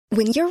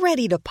When you're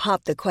ready to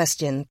pop the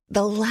question,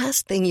 the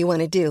last thing you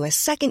want to do is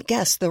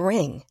second-guess the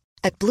ring.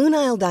 At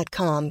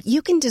BlueNile.com,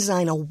 you can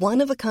design a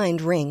one-of-a-kind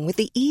ring with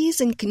the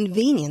ease and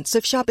convenience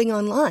of shopping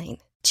online.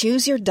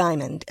 Choose your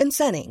diamond and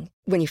setting.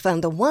 When you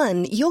find the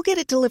one, you'll get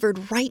it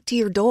delivered right to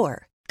your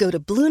door. Go to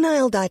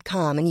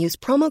BlueNile.com and use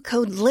promo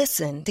code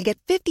LISTEN to get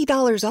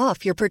 $50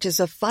 off your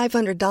purchase of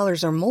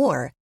 $500 or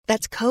more.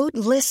 That's code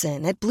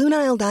LISTEN at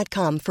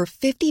BlueNile.com for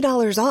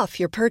 $50 off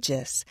your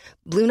purchase.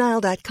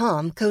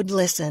 BlueNile.com, code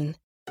LISTEN.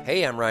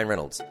 Hey, I'm Ryan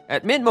Reynolds.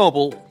 At Mint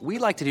Mobile, we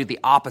like to do the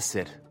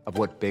opposite of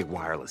what Big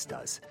Wireless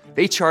does.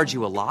 They charge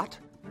you a lot,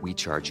 we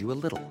charge you a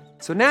little.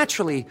 So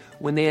naturally,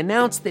 when they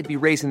announced they'd be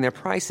raising their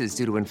prices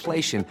due to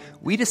inflation,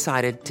 we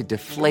decided to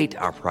deflate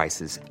our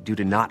prices due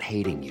to not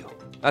hating you.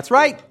 That's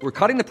right. We're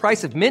cutting the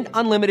price of Mint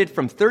Unlimited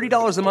from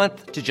 $30 a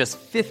month to just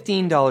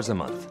 $15 a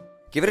month.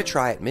 Give it a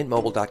try at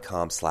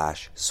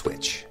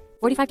mintmobile.com/switch.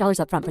 $45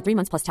 up front for 3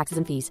 months plus taxes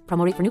and fees.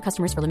 Promo rate for new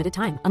customers for limited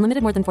time.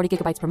 Unlimited more than 40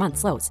 gigabytes per month.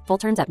 Slows full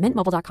terms at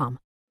mintmobile.com.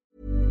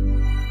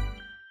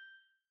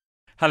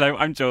 Hello,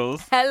 I'm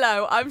Jules.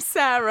 Hello, I'm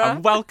Sarah.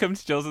 And welcome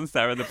to Jules and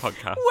Sarah, the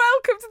podcast.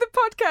 Welcome to the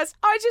podcast.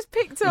 I just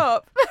picked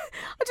up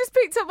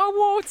my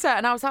water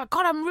and I was like,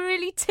 God, I'm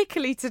really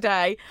tickly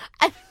today.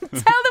 And tell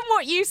them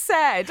what you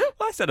said.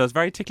 Well, I said I was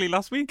very tickly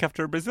last week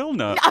after a Brazil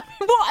nut.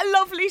 What a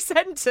lovely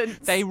sentence.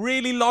 They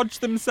really lodge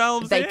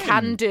themselves They in.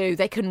 can do.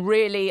 They can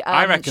really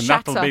I reckon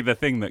shatter. that'll be the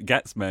thing that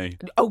gets me.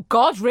 Oh,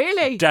 God,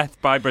 really? Death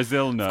by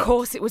Brazil nut. Of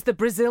course, it was the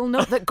Brazil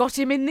nut that got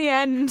him in the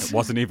end. It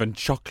wasn't even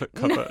chocolate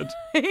covered.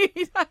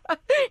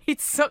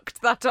 He'd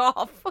sucked that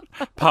off.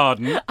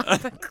 Pardon?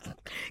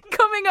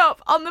 Coming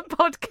up on the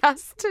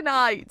podcast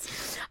tonight,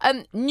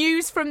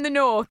 news from the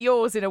north.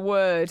 Yours in a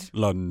word.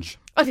 Lunge.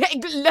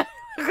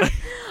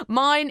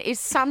 Mine is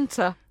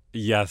Santa.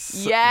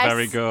 Yes. Yes.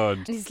 Very good.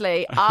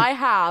 Honestly,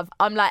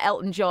 I'm like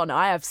Elton John.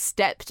 I have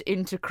stepped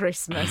into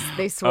Christmas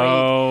this week.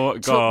 Oh,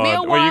 Took me a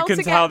God. while Well, you can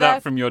to tell get there.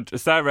 that from your...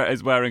 Sarah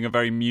is wearing a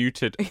very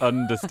muted,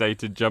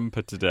 understated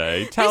jumper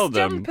today. Tell this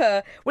them.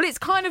 jumper, well, it's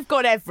kind of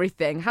got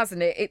everything,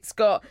 hasn't it? It's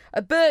got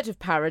a bird of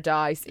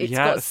paradise. It's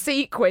got Yes.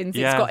 sequins.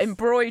 Yes. It's got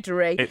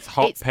embroidery. It's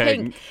hot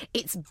pink.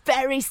 It's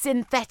very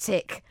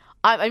synthetic.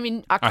 I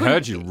mean, I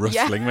heard you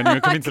rustling when you were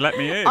coming to let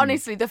me in.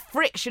 Honestly, the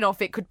friction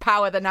off it could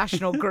power the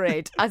national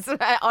grid.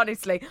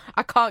 Honestly,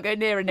 I can't go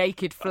near a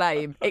naked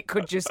flame. It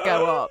could just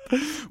go up.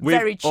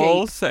 Very cheap. We've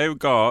also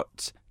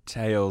got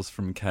Tales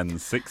from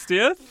Ken's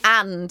 60th.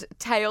 And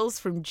Tales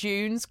from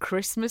June's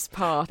Christmas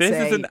party.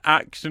 This is an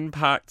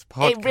action-packed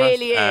podcast. It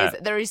really is.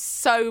 There is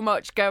so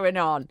much going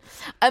on.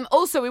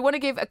 Also, we want to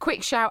give a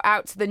quick shout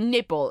out to The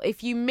Nibble.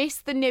 If you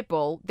missed The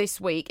Nibble this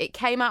week, it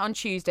came out on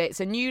Tuesday. It's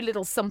a new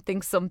little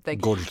something.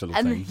 Gorgeous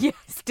little thing.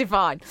 Yes,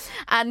 divine.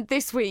 And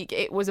this week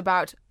it was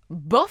about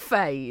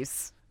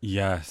buffets.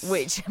 Yes.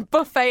 Which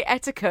buffet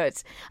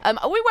etiquette. We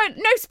won't.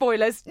 No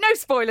spoilers for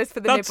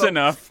the That's Nibble.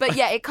 enough. But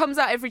yeah, it comes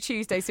out every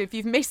Tuesday. So if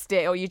you've missed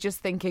it, or you're just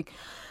thinking,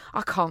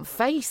 I can't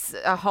face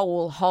a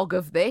whole hog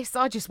of this.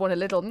 I just want a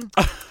little.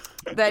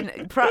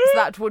 Then perhaps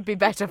that would be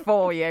better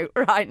for you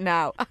right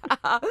now.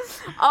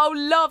 Oh,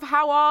 love,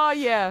 how are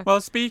you?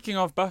 Well, speaking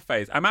of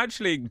buffets, I'm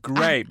actually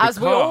great. As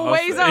we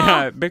always are.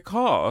 Yeah,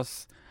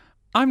 because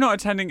I'm not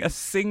attending a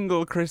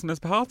single Christmas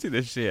party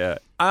this year.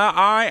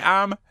 I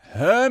am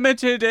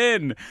hermited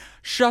in.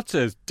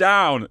 Shutters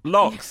down,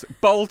 locks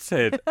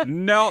bolted.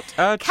 Not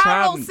a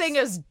Carol chance.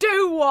 singers,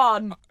 do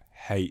one.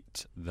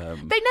 Hate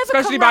them. They never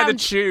Especially come by the round.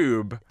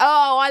 tube.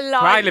 Oh, I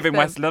like I live in them.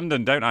 West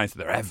London, don't I? So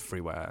they're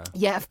everywhere.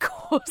 Yeah, of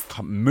course.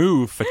 Can't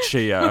move for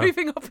cheer.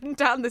 Moving up and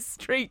down the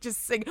street,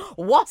 just sing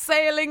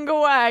wassailing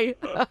away.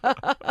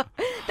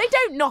 They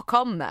don't knock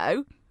on,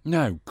 though.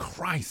 No,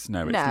 Christ,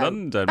 no, it's No,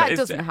 London. that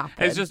doesn't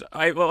happen. It's just,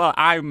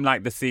 I'm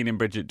like the scene in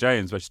Bridget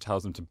Jones where she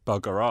tells them to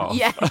bugger off.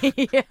 Yeah,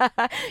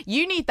 yeah.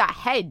 You need that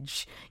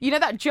hedge. You know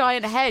that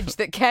giant hedge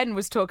that Ken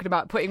was talking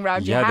about putting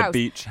round your Yeah, house?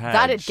 the beach hedge.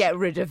 That'd get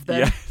rid of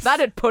them. Yes.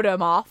 That'd put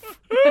them off.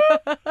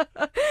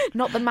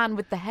 Not the man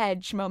with the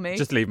hedge, Mummy.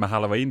 Just leave my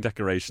Halloween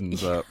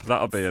decorations up.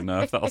 That'll be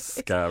enough. That'll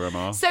scare them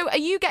off. So are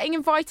you getting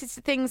invited to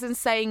things and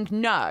saying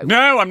no?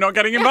 No, I'm not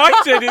getting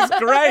invited. It's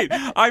great.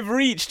 I've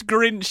reached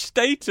Grinch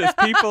status.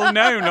 People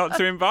know not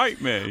to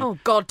invite me. Oh,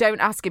 God, don't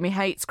ask him. He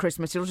hates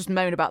Christmas. He'll just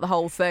moan about the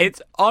whole thing.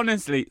 It's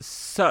honestly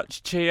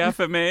such cheer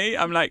for me.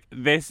 I'm like,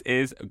 this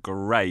is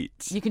great.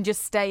 You can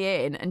just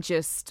stay in and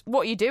just...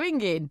 What are you doing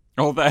in?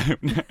 Although,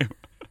 no,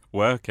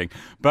 working.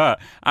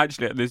 But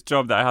actually, at this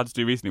job that I had to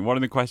do recently, one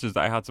of the questions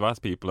that I had to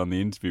ask people on the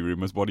interview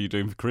room was, what are you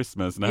doing for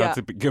Christmas? And I had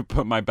to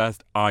put my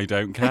best I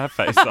don't care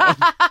face on.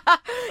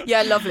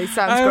 Yeah, lovely.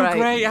 Sounds Oh,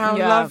 great. great. How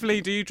Yeah. lovely.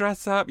 Do you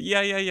dress up?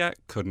 Yeah.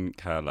 Couldn't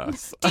care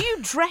less. Do you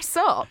dress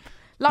up?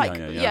 Like,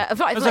 yeah.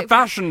 like, It's a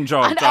fashion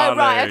job, darling.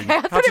 Right, okay. I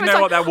How thought do it you was know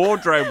like, what their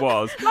wardrobe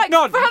was? like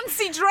Not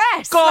fancy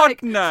dress. God,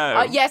 like,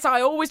 no. Yes, I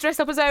always dress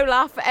up as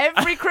Olaf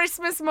every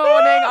Christmas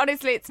morning.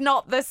 Honestly, it's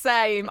not the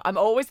same. I'm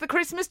always the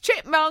Christmas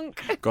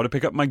chipmunk. Got to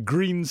pick up my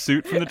green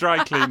suit from the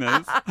dry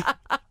cleaners.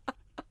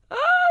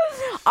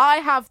 I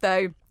have,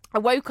 though. I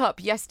woke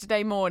up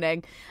yesterday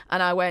morning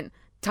and I went,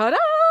 ta-da!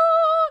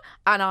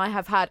 and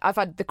I've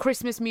had the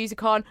Christmas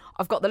music on.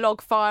 I've got the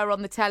log fire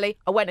on the telly.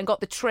 I went and got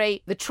the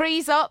tree. The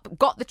tree's up.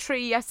 Got the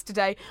tree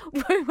yesterday.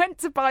 We went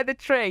to buy the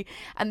tree,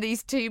 and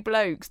these two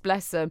blokes,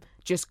 bless them,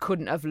 just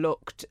couldn't have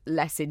looked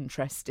less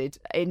interested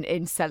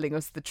in selling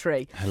us the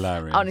tree.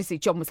 Hilarious. Honestly,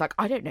 John was like,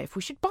 I don't know if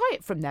we should buy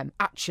it from them.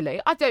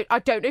 Actually, I don't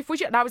know if we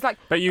should. And I was like,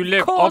 but you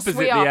live of course opposite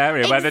we the are.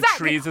 area where the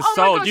Exactly. trees are Oh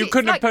my sold. gosh, You it's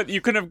couldn't like- you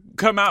could have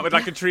come out with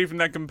like a tree from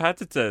their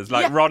competitors,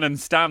 like Yeah. Ron and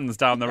Stan's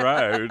down the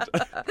road.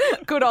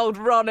 Good old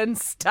Ron and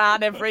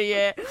Stan every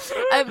year.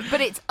 But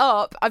it's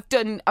up. I've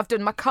done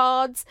my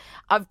cards.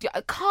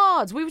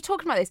 Cards. We were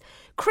talking about this.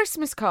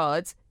 Christmas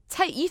cards.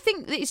 You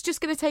think that it's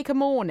just going to take a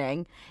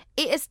morning?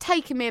 It has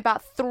taken me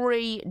about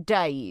 3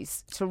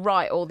 days to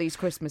write all these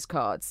Christmas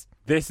cards.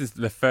 This is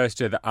the first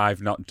year that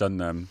I've not done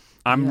them.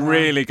 I'm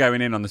really going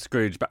in on the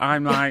Scrooge, but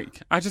I'm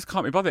like, I just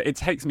can't be bothered. It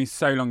takes me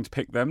so long to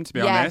pick them, to be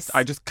honest.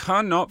 I just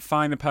cannot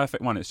find the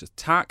perfect one. It's just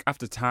tack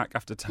after tack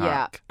after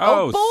tack. Yeah.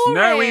 Oh,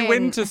 snowy boring.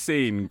 winter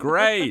scene.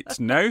 Great.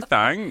 No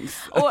thanks.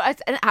 Or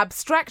an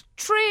abstract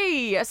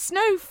tree, a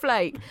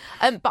snowflake.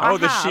 But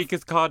The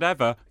chicest card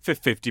ever for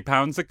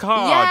 £50 a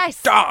card.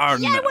 Yes.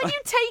 Darn. Yeah, when you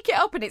take it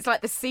up and it's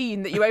like the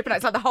scene that you open,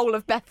 it's like the whole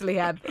of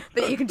Bethlehem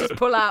that you can just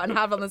pull out and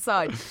have on the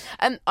side.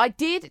 I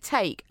did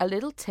take a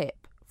little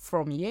tip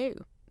from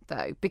you,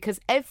 though, because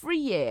every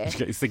year... Did you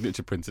get your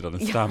signature printed on a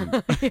stamp?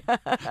 Dush,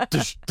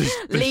 dush, dush.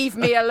 Leave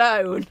me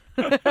alone.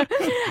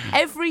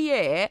 Every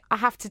year, I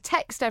have to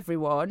text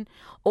everyone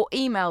or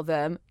email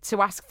them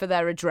to ask for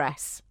their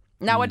address.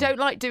 Now, I don't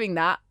like doing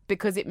that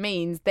because it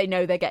means they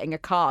know they're getting a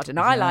card. And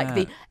I like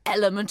the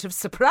element of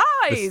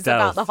surprise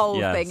about the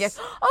whole thing. Yes.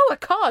 Oh, a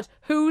card.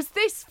 Who's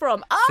this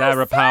from? Oh,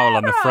 Sarah Powell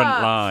on the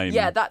front line.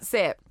 Yeah, that's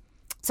it.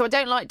 So I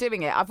don't like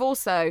doing it. I've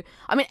also,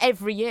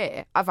 every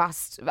year I've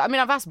asked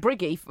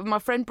Briggy, my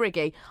friend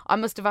Briggy, I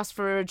must have asked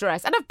for her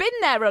address. And I've been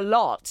there a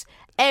lot,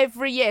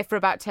 every year for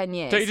about 10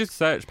 years. Don't you just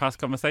search past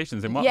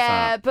conversations in WhatsApp?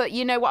 Yeah, but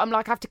you know what I'm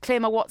like? I have to clear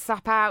my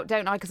WhatsApp out,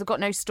 don't I? Because I've got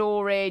no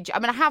storage.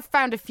 I have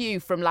found a few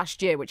from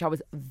last year, which I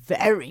was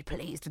very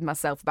pleased with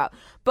myself about.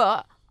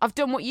 But I've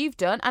done what you've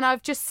done, and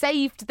I've just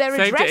saved their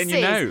addresses. Saved it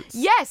in your notes?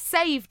 Yes,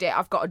 saved it.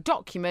 I've got a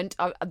document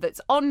that's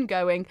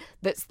ongoing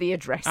that's the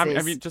addresses.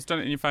 Have you just done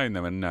it in your phone,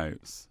 though, and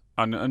notes?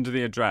 Under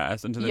the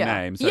address, under the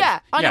name? So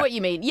I know what you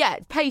mean. Yeah,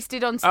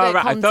 pasted onto oh, the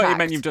right. contact. I thought you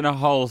meant you've done a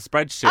whole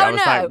spreadsheet. Oh, I was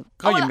no. like,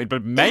 Oh, you've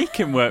been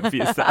making work for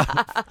yourself.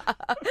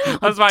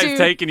 That's why it's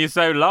taken you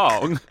so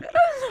long.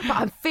 But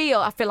I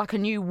feel like a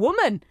new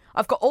woman.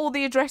 I've got all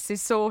the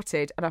addresses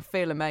sorted and I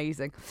feel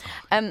amazing.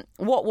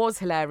 What was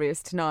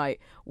hilarious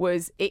tonight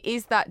was it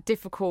is that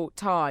difficult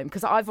time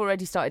because I've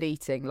already started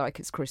eating like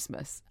it's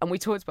Christmas. And we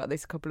talked about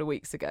this a couple of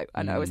weeks ago.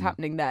 I know it was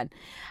happening then.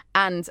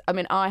 And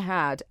I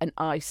had an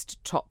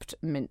iced topped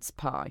mince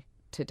pie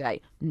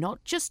today.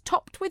 Not just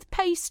topped with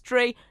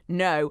pastry.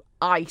 No,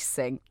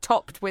 icing.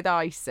 Topped with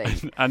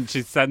icing. And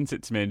she sent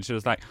it to me and she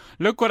was like,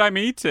 look what I'm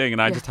eating.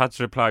 And I just had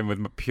to reply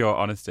with pure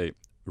honesty.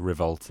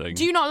 Revolting.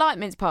 Do you not like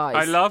mince pies?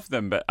 I love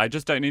them, but I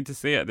just don't need to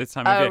see it this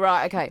time of year. Oh,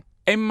 right, okay.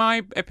 In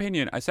my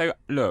opinion, so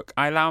look,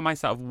 I allow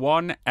myself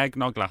 1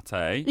 eggnog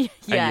latte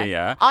a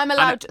year. I'm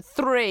allowed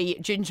 3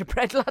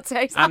 gingerbread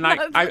lattes. And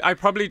I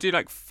probably do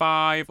like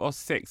 5 or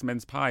 6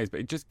 mince pies,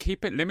 but just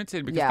keep it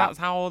limited because that's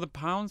how all the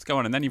pounds go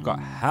on. And then you've got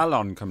hell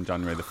on come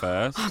January the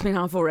 1st.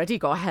 I've already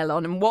got hell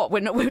on. And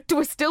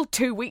we're still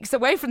 2 weeks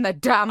away from the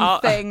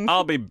damn thing.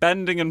 I'll be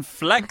bending and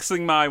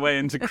flexing my way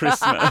into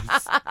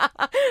Christmas.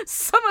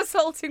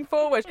 Somersaulting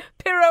forward,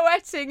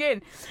 pirouetting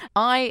in.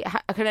 I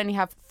can only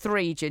have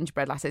 3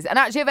 gingerbread lattes. And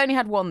actually, I've only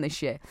had 1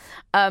 this year.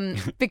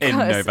 Because, in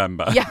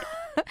November. Yeah.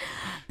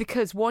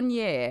 Because one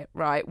year,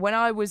 right, when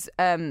I was,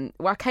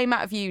 I came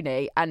out of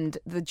uni and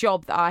the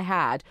job that I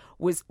had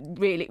was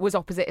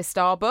opposite a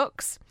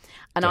Starbucks.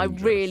 And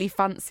Dangerous. I really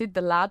fancied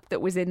the lad that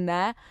was in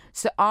there.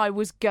 So I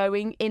was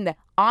going in there.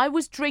 I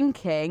was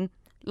drinking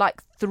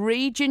like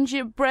 3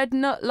 gingerbread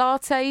nut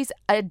lattes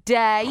a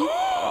day.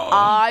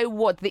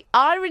 The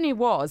irony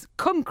was,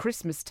 come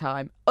Christmas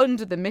time,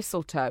 under the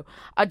mistletoe,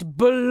 I'd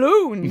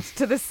ballooned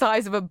to the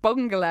size of a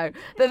bungalow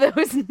that there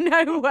was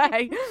no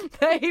way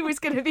that he was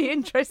going to be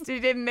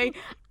interested in me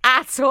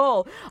at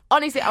all.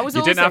 Honestly, I was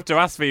You didn't have to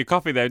ask for your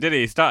coffee, though, did he?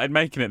 He started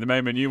making it the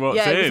moment you walked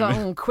Yeah, in. he was like,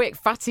 oh, quick,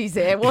 fatty's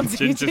here.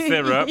 Ginger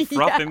syrup,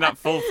 frothing that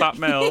full fat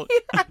milk.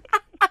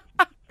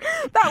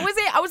 That was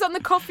it. I was on the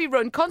coffee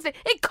run constantly.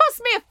 It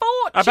cost me a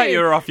fortune. I bet you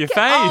were off your face.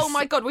 Oh,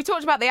 my God. We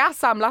talked about the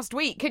Assam last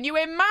week. Can you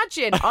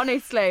imagine?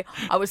 Honestly,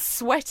 I was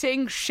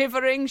sweating,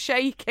 shivering,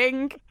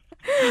 shaking.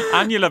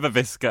 And you love a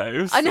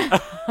viscose. I know.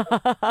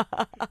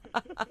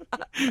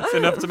 It's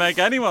enough to make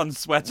anyone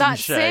sweat and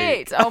That's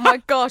shake. it. Oh, my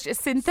gosh. A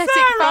synthetic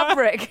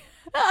fabric.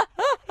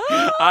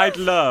 I'd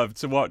love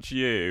to watch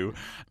you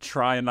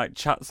try and like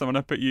chat someone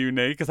up at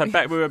uni because I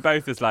bet we were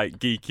both as like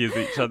geeky as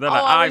each other.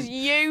 Like, I was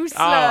useless.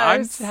 Oh,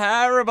 I'm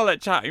terrible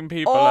at chatting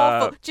people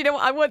Awful. up. Do you know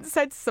what I once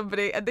said to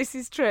somebody, and this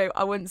is true,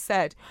 I once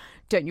said,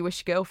 don't you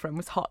wish your girlfriend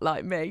was hot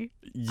like me?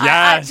 Yes,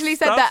 I actually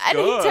said that. that's And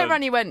he good. turned around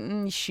and he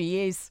went,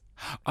 she is.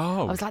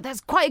 Oh. I was like,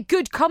 that's quite a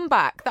good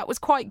comeback. That was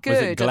quite good.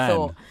 Was it Glenn? I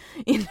thought.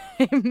 It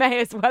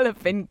may as well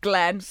have been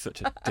Glenn.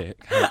 Such a dick,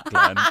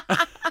 Glenn.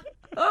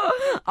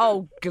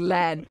 Oh,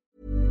 Glenn.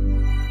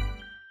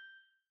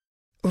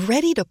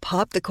 Ready to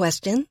pop the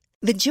question?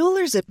 The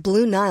jewelers at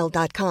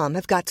BlueNile.com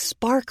have got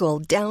sparkle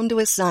down to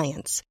a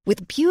science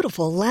with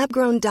beautiful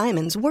lab-grown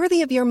diamonds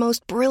worthy of your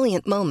most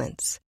brilliant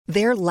moments.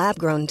 Their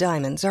lab-grown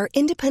diamonds are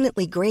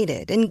independently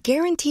graded and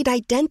guaranteed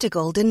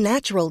identical to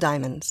natural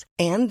diamonds,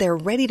 and they're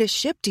ready to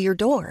ship to your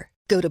door.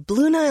 Go to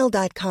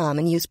BlueNile.com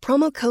and use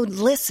promo code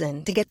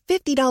LISTEN to get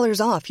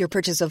 $50 off your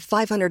purchase of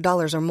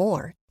 $500 or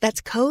more. That's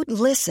code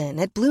LISTEN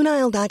at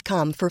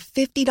BlueNile.com for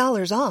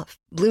 $50 off.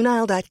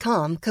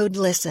 BlueNile.com, code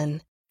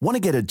LISTEN. Want to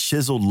get a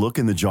chiseled look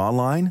in the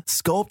jawline?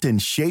 Sculpt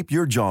and shape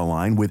your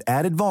jawline with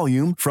added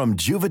volume from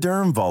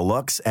Juvederm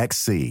Volux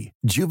XC.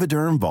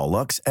 Juvederm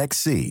Volux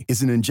XC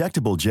is an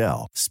injectable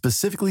gel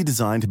specifically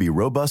designed to be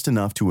robust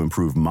enough to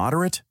improve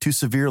moderate to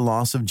severe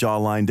loss of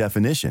jawline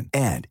definition.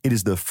 And it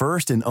is the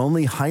first and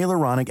only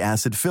hyaluronic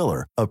acid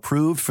filler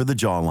approved for the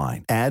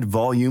jawline. Add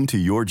volume to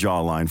your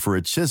jawline for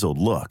a chiseled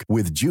look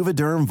with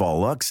Juvederm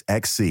Volux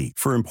XC.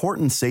 For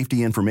important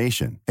safety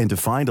information and to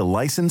find a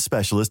licensed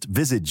specialist,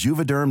 visit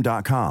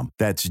Juvederm.com.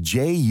 That's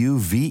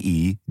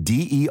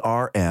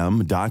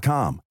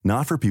Juvederm.com.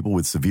 Not for people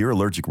with severe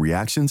allergic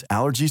reactions,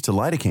 allergies to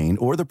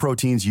lidocaine, or the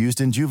proteins used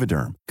in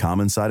Juvederm.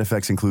 Common side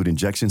effects include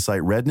injection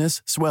site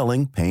redness,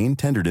 swelling, pain,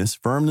 tenderness,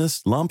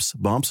 firmness, lumps,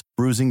 bumps,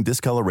 bruising,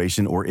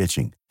 discoloration, or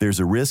itching. There's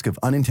a risk of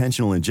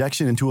unintentional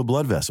injection into a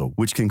blood vessel,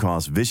 which can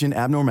cause vision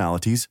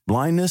abnormalities,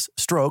 blindness,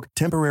 stroke,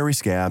 temporary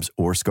scabs,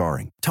 or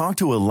scarring. Talk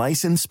to a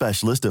licensed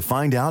specialist to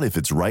find out if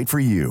it's right for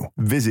you.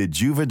 Visit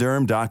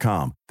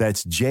Juvederm.com.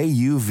 That's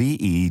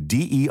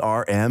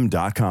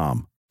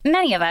Juvederm.com.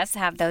 Many of us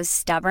have those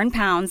stubborn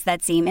pounds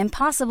that seem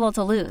impossible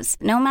to lose,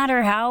 no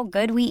matter how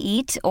good we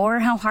eat or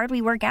how hard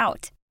we work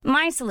out.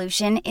 My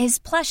solution is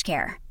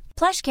PlushCare.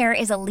 PlushCare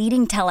is a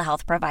leading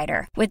telehealth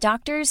provider with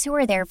doctors who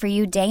are there for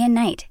you day and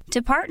night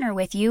to partner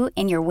with you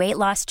in your weight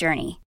loss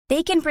journey.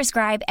 They can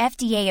prescribe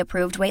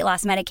FDA-approved weight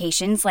loss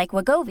medications like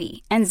Wegovy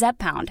and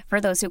Zepbound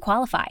for those who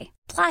qualify.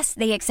 Plus,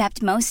 they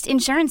accept most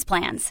insurance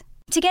plans.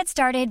 To get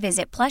started,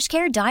 visit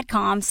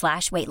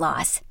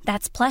plushcare.com/weightloss.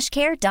 That's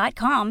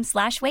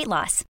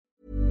plushcare.com/weightloss.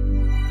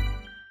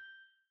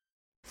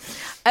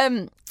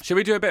 Should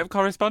we do a bit of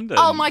correspondence?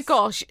 Oh my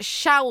gosh,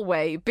 shall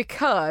we?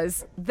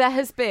 Because there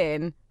has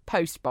been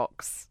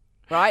Postbox,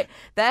 right?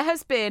 There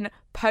has been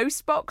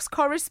Postbox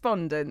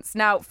correspondence.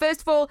 Now,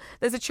 first of all,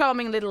 there's a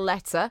charming little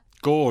letter.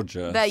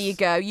 Gorgeous. There you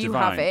go. You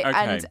Divine. have it.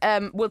 Okay.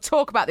 And we'll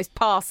talk about this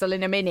parcel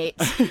in a minute.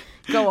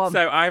 Go on.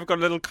 So I've got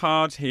a little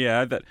card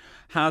here that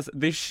has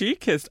the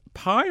chicest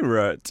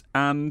pirate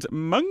and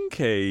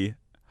monkey.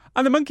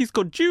 And the monkey's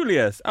called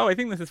Julius. Oh, I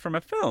think this is from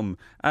a film.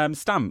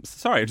 Stamps.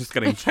 Sorry, I'm just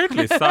getting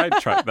totally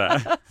sidetracked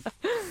there.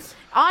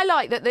 I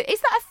like that.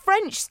 Is that a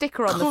French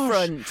sticker on the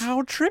front?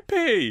 How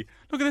trippy.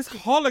 Look at this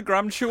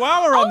hologram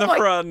chihuahua on the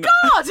front. Oh,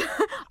 my God.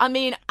 I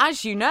mean,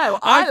 as you know,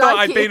 I thought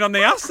I'd been on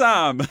the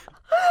Assam.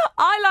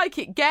 I like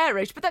it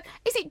garish, but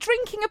is it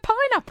drinking a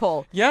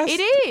pineapple? Yes.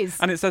 It is.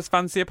 And it says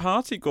fancy a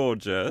party,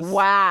 gorgeous.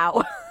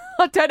 Wow.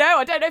 I don't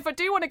know if I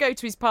do want to go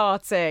to his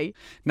party.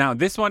 Now,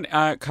 this one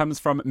comes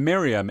from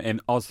Miriam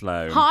in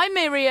Oslo. Hi,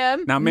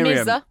 Miriam. Now,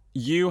 Miriam, Mizza.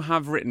 you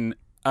have written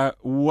a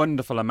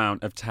wonderful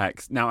amount of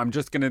text. Now, I'm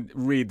just going to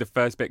read the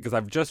first bit because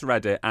I've just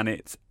read it and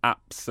it's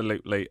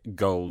absolutely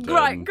golden.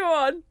 Right, go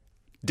on.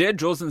 Dear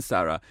Jules and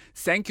Sarah,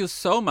 thank you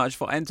so much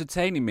for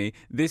entertaining me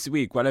this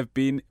week while I've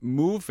been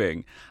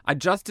moving. I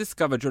just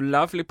discovered your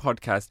lovely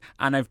podcast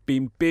and I've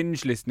been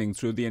binge listening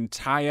through the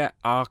entire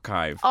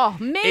archive. Oh,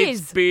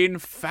 Miz! It's been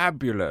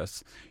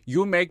fabulous.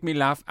 You make me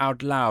laugh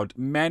out loud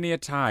many a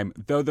time,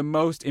 though the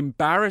most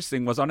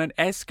embarrassing was on an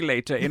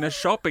escalator in a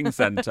shopping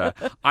centre.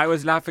 I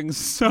was laughing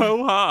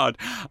so hard.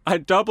 I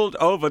doubled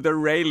over the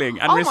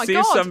railing and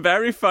received some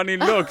very funny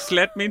looks,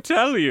 let me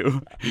tell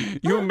you.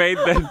 You made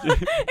the...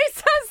 It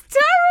sounds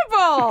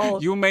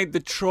terrible! You made the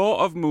chore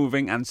of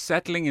moving and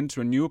settling into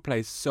a new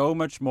place so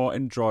much more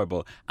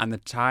enjoyable, and the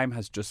time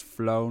has just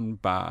flown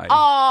by.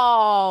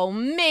 Oh,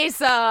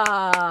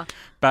 Missa!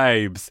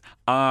 Babes,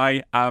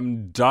 I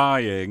am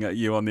dying at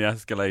you on the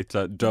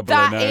escalator, doubling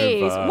over. That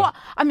is what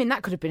I mean.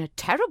 That could have been a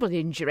terrible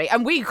injury,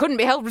 and we couldn't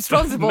be held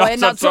responsible Not in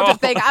that at sort all. of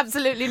thing.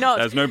 Absolutely not.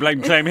 There's no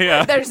blame claim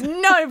here. There's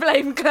no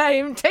blame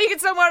claim. Take it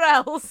somewhere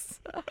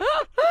else.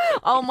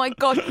 Oh my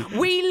God,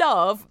 we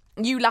love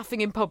you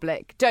laughing in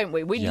public, don't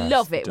we? We Yes,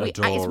 love it. adore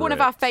It's one of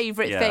it. our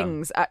favourite Yeah.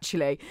 things,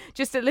 actually.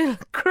 Just a little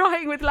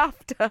crying with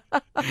laughter.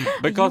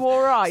 Because you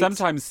all right?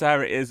 sometimes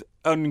Sarah is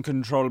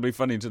uncontrollably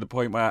funny to the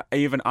point where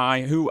even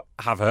I, who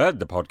have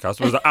heard the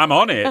podcast, I'm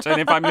on it. And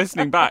if I'm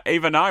listening back,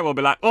 even I will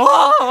be like,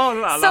 oh,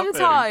 laughing.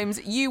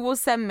 Sometimes you will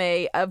send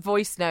me a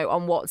voice note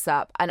on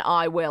WhatsApp and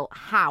I will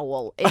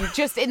howl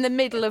just in the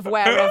middle of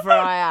wherever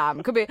I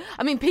am. Could be,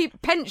 I mean,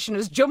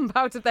 pensioners jump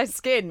out of their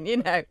skin, you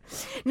know.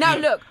 Now,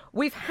 look,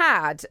 we've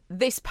had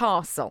this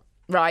parcel.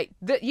 right,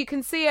 that you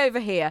can see over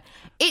here.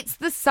 It's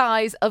the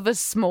size of a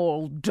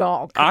small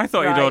dog. I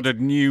thought right? you'd ordered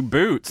new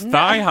boots,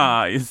 thigh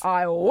highs.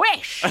 I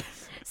wish.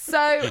 So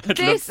I'd love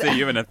to see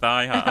you in a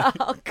thigh high.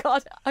 Oh,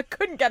 God, I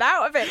couldn't get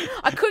out of it.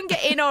 I couldn't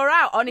get in or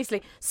out,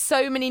 honestly.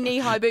 So many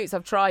knee-high boots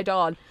I've tried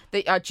on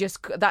that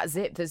that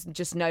zip, there's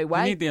just no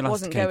way. You need the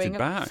elasticated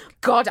back.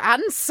 God,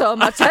 and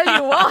some, I tell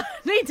you what.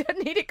 need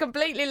it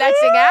completely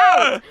letting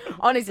out.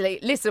 Honestly,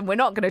 listen, we're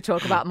not going to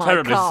talk about my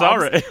Terribly calves.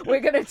 sorry.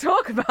 We're going to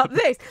talk about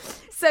this.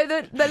 So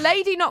the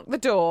lady knocked the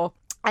door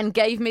and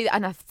gave me,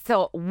 and I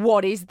thought,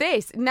 what is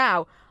this?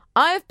 Now,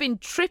 I have been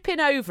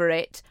tripping over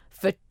it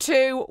for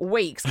 2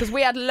 weeks because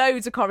we had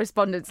loads of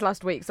correspondence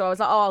last week. So I was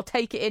like, I'll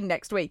take it in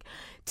next week.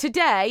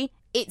 Today,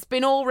 it's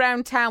been all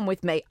round town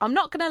with me. I'm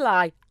not going to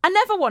lie. I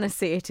never want to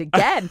see it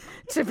again,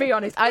 to be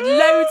honest. I had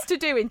loads to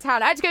do in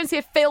town. I had to go and see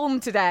a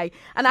film today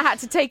and I had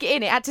to take it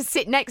in. It had to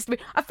sit next to me.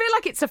 I feel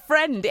like it's a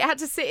friend. It had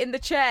to sit in the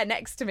chair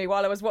next to me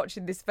while I was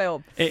watching this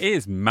film. It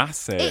is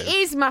massive. It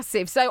is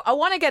massive. So I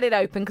want to get it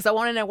open because I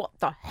want to know what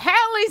the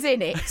hell is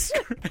in it.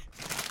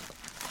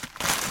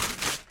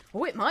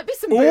 Oh, it might be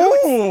some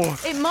boots.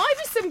 Ooh. It might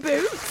be some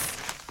boots.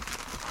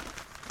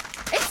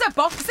 It's a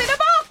box in a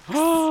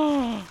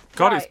box.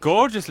 God, Right. it's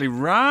gorgeously Oh, my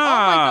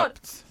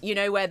wrapped. God. You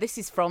know where this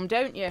is from,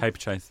 don't you? Paper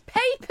chase.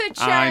 Paper chase.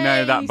 I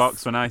know that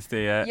box when I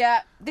see it.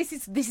 Yeah, this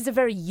is a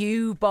very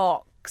you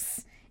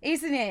box,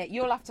 isn't it?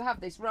 You'll have to have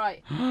this,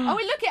 right? Oh,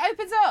 wait, look, it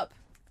opens up.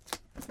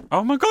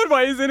 Oh my God,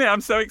 what is in it?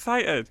 I'm so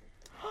excited.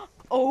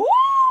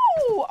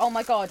 Oh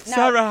my God. Now,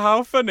 Sarah,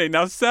 how funny.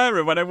 Now,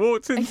 Sarah, when I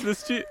walked into the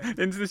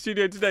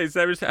studio today,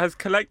 Sarah has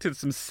collected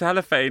some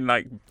cellophane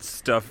like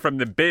stuff from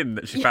the bin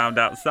that she found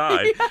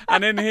outside.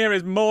 And in here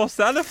is more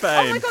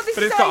cellophane. Oh my God, this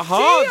but is it's got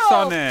hearts ideal.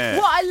 on it.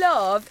 What I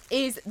love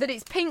is that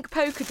it's pink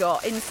polka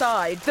dot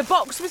inside. The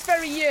box was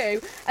very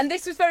you, and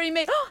this was very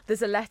me. Oh,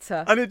 there's a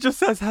letter. And it just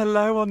says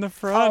hello on the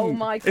front. Oh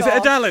my Is it God.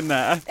 Adele in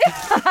there?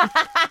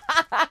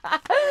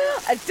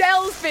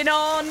 Adele's been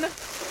on.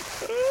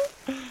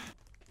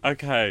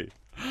 Okay.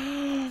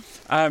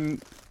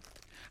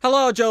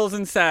 Hello, Jules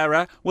and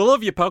Sarah. We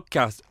love your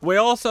podcast. We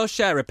also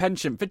share a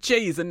penchant for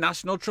cheese and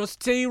National Trust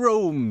tea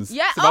rooms.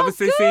 Yeah, So I've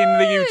obviously seen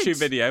the good. YouTube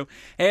video.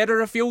 Here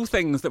are a few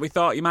things that we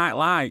thought you might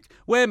like.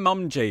 We're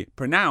Momg,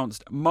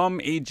 pronounced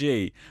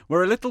Mom-E-G.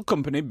 We're a little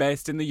company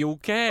based in the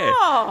UK.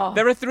 Oh.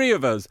 There are 3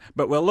 of us,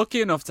 but we're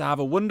lucky enough to have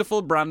a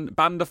wonderful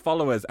band of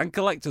followers and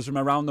collectors from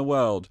around the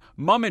world.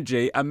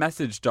 Momg are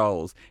message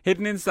dolls.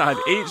 Hidden inside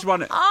each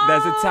one,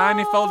 there's a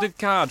tiny folded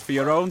card for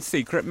your own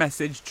secret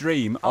message,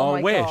 dream, Oh or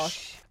my wish.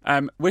 gosh.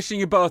 Wishing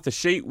you both a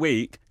chic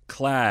week,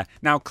 Claire.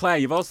 Now, Claire,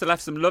 you've also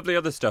left some lovely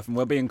other stuff, and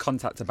we'll be in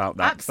contact about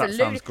that. 'Cause Absolutely.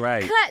 That sounds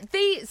great.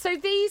 Claire,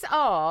 these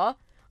are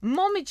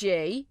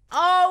Momiji.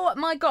 Oh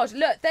my gosh!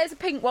 Look, there's a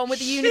pink one with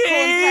a unicorn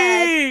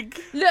head.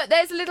 Chic! Look,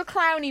 there's a little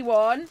clowny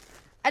one,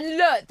 and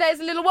look,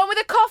 there's a little one with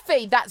a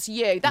coffee. That's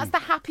you. That's the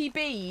happy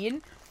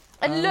bean.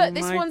 And look,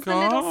 this my one's the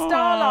little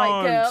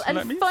starlight girl God. Let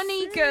and me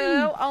funny see.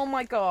 girl. Oh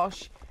my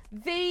gosh,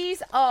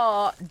 these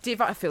are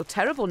divine. I feel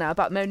terrible now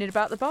about moaning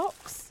about the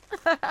box.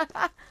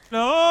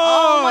 No!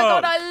 Oh my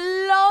God, I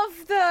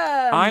love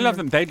them. I love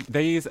them.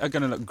 These are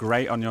going to look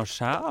great on your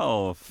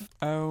shelf.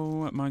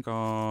 Oh my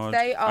God.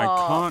 They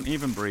are. I can't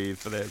even breathe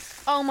for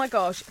this. Oh my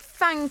gosh,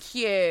 thank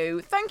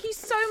you. Thank you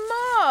so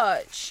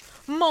much,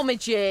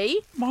 Momiji.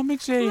 Mommy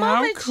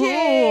how Momiji.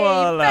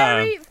 cool.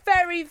 Very,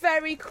 very,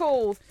 very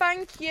cool.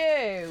 Thank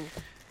you.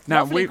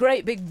 Now, Lovely,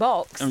 great big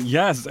box.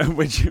 Yes,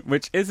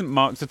 which isn't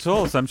marked at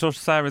all. So I'm sure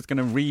Sarah's going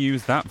to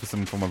reuse that for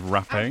some form of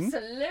wrapping.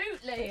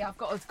 Absolutely. I've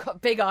got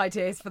big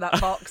ideas for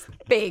that box.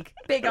 big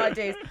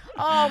ideas.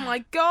 Oh my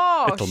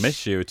gosh. It'll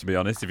miss you, to be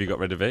honest, if you got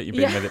rid of it. You've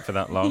been with it for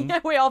that long. Yeah,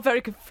 we are very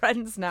good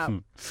friends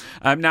now.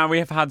 Now, we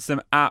have had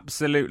some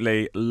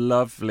absolutely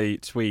lovely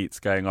tweets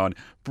going on.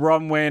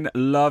 Bronwyn,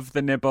 love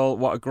the nibble.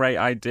 What a great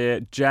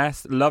idea.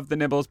 Jess, love the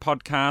Nibbles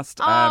podcast.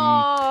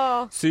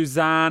 Oh.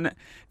 Suzanne,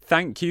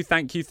 thank you.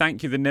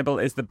 The nibble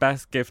is the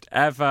best gift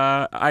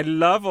ever. I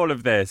love all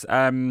of this.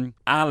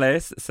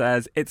 Alice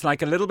says, it's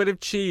like a little bit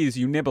of cheese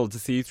you nibble to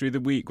see through the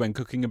week when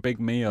cooking a big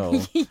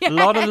meal. A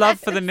lot of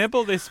love for the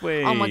nibble this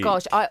week. Oh my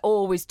gosh, I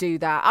always do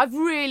that.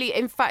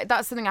 In fact,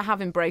 that's something I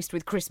have embraced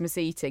with Christmas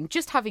eating.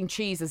 Just having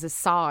cheese as a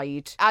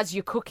side as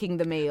you're cooking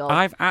the meal.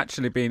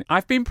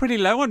 I've been pretty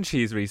low on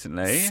cheese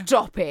recently.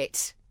 Stop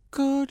it.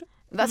 Good.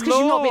 That's because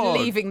you've not been Lord.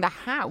 leaving the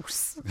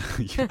house.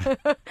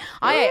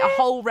 I ate a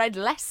whole red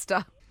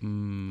Leicester.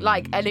 And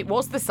it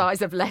was the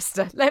size of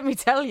Leicester, let me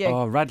tell you.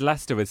 Oh, red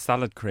Leicester with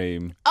salad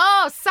cream.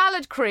 Oh,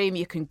 salad cream,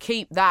 you can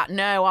keep that.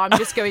 No, I'm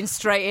just going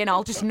straight in.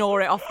 I'll just gnaw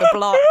it off the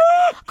block.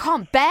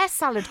 Can't bear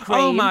salad cream.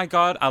 Oh my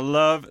God, I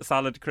love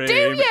salad cream. Do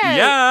you?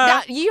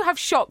 Yeah. You have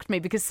shocked me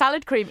because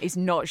salad cream is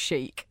not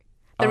chic.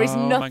 There is Oh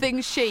my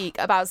nothing chic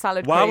about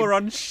salad While cream. we're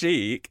on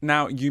chic,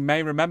 now you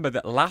may remember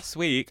that last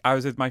week I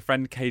was with my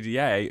friend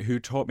KDA who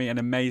taught me an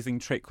amazing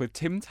trick with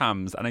Tim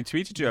Tams and I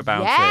tweeted you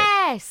about it.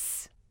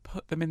 Yes.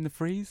 Put them in the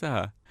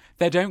freezer.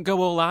 They don't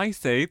go all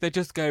icy, they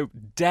just go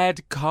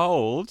dead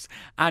cold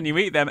and you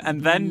eat them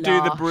and then do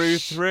the brew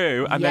Lush.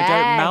 through and they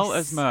don't melt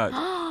as Yes.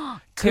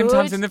 much. Tim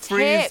Tams in the Good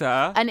freezer.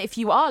 tip. And if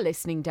you are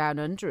listening down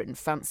under and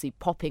fancy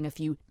popping a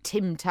few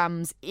Tim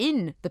Tams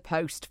in the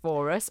post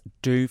for us,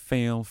 Do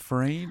feel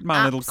free,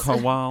 my little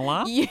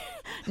koala. you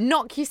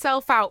knock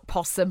yourself out,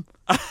 possum.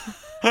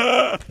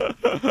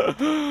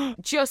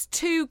 Just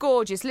too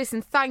gorgeous.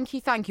 Listen, thank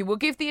you. We'll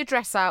give the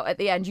address out at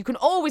the end. You can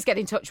always get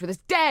in touch with us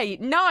day,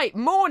 night,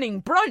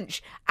 morning,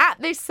 brunch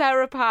at this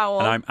Sarah Powell.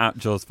 And I'm at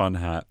Jules Von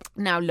Hep.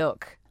 Now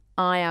look,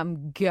 I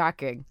am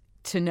gagging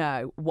to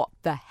know what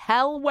the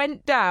hell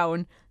went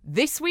down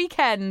this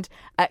weekend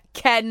at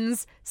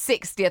Ken's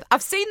 60th.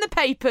 I've seen the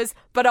papers,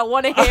 but I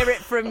want to hear it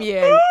from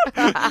you.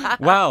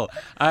 Well,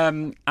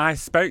 I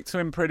spoke to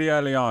him pretty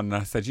early on. And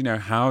I said,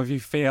 how do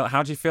you feel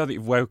that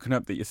you've woken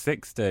up that you're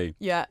 60?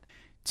 Yeah.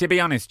 To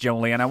be honest,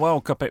 Julian, I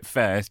woke up at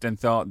first and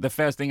thought the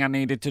first thing I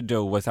needed to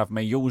do was have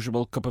my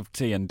usual cup of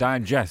tea and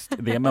digest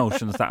the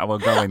emotions that I were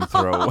going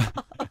through.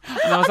 And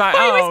I was like,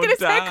 I was going to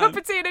say a cup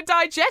of tea and a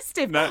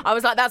digestive. No. I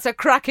was like, that's a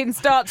cracking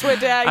start to a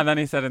day. And then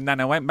he said, and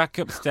then I went back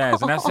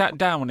upstairs and I sat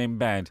down in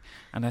bed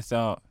and I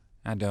thought,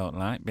 I don't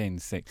like being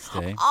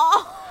 60.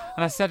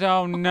 And I said,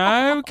 oh,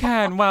 no,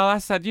 Ken. Well, I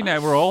said,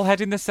 we're all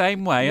heading the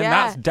same way and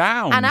that's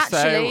down. And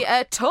actually,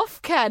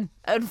 tough, Ken,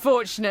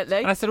 unfortunately.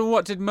 And I said, well,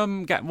 what did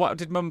Mum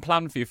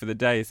plan for you for the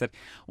day? He said,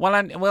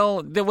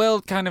 well, the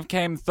world kind of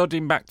came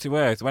thudding back to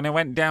earth when I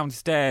went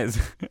downstairs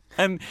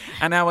and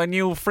our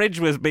new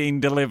fridge was being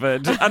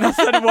delivered. And I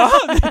said,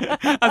 what?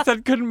 I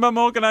said, couldn't Mum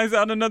organise it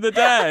on another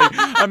day?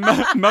 And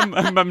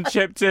Mum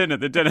chipped in at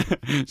the dinner.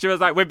 She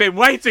was like, we've been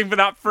waiting for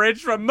that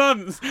fridge for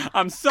months.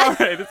 I'm sorry.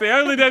 It's the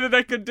only day that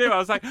they could do. I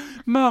was like,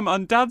 Mum,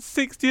 on Dad's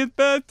 60th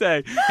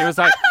birthday. He was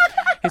like...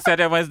 He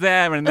said I was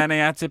there and then I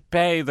had to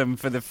pay them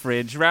for the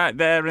fridge right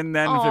there and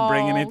then for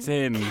bringing it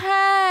in.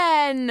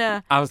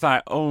 Ken! I was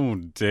like, oh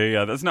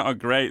dear, that's not a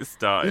great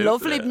start.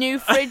 Lovely new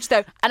fridge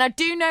though. And I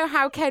do know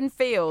how Ken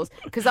feels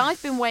because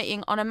I've been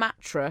waiting on a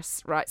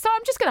mattress, right? So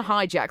I'm just going to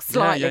hijack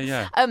slightly.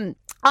 Yeah.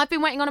 I've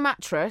been waiting on a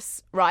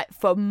mattress, right,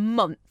 for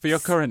months. For your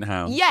current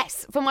house?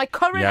 Yes, for my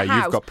current house.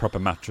 Yeah, you've got proper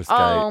mattress gate.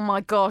 Oh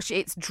my gosh,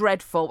 it's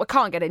dreadful. We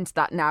can't get into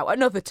that now,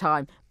 another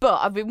time. But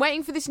I've been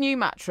waiting for this new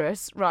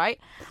mattress, right?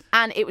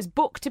 And it was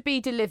booked to be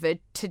delivered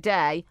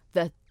today.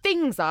 The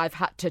things I've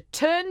had to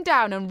turn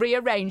down and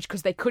rearrange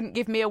because they couldn't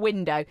give me a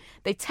window.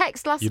 They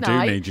text last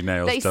night. You do need your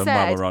nails done said,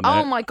 while we're on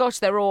oh it. my gosh,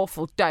 they're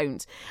awful.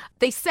 Don't.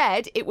 They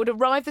said it would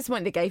arrive this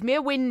morning. They gave me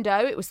a window.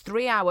 It was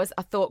 3 hours.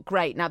 I thought,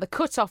 great. Now, the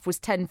cut-off was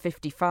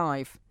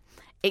 10:55.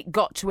 It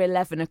got to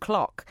 11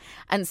 o'clock.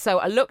 And so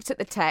I looked at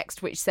the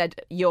text, which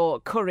said,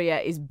 your courier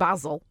is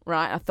Basil,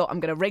 right? I thought,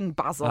 I'm going to ring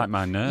Basil. Like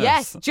my nurse.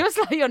 Yes, just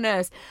like your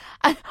nurse.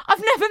 And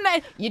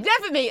you'd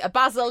never meet a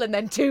Basil and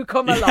then two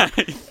come along.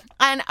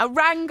 And I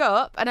rang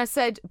up and I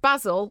said,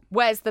 Basil,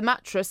 where's the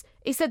mattress?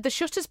 He said, the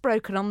shutter's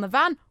broken on the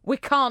van. We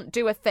can't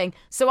do a thing.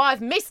 So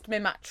I've missed my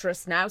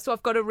mattress now, so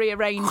I've got to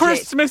rearrange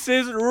Christmas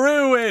is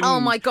ruined.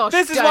 Oh my gosh,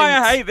 This is why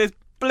I hate this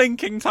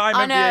blinking time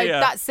I of know, year.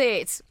 that's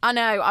it. I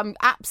know, I'm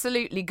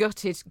absolutely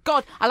gutted.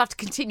 God, I'll have to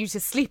continue to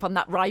sleep on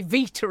that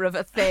Ryvita of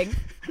a thing.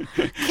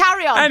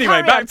 Carry on.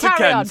 Anyway, back to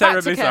Ken. On,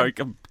 Terribly sorry.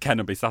 Ken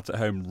will be sat at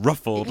home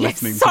ruffled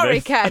listening to this.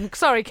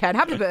 Sorry, Ken.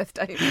 Happy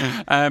birthday.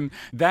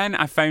 Then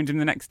I phoned him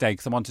the next day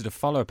because I wanted a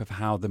follow-up of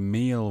how the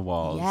meal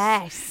was.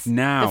 Yes.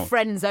 Now, the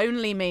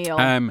friends-only meal.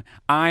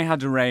 I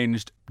had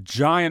arranged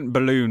giant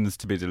balloons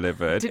to be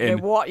delivered. Didn't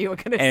know what you were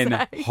going to say.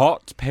 In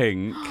hot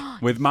pink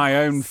with my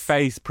own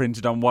face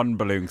printed on one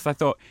balloon because I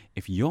thought,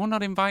 if you're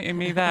not inviting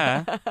me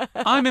there,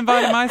 I'm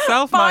inviting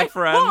myself, my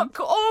friend. By hook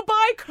or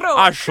by crook.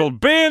 I shall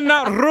be in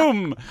that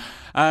room.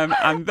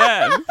 And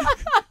then...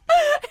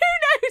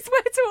 Who knows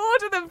where to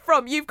order them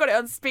from? You've got it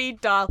on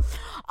speed dial.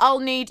 I'll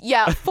need,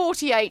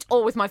 48,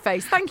 all with my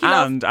face. Thank you,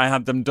 love. And I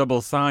had them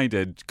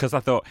double-sided because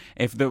I thought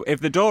if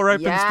the door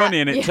opens funny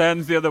and it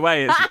turns the other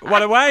way,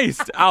 what a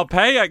waste. I'll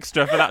pay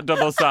extra for that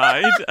double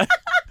side.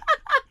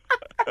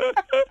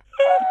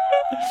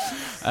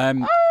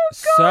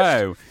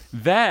 So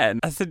then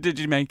I said, did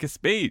you make a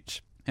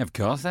speech? Of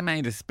course I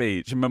made a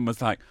speech. And Mum was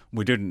like,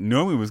 we didn't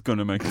know he was going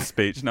to make a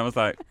speech. And I was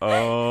like,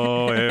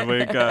 oh, here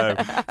we go.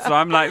 So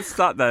I'm like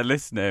sat there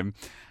listening.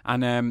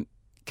 And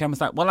Ken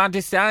was like, well, I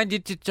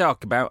decided to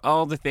talk about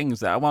all the things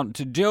that I want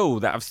to do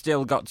that I've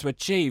still got to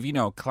achieve. You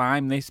know,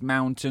 climb this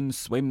mountain,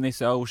 swim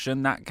this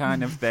ocean, that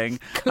kind of thing.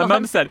 And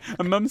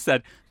Mum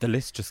said, the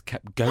list just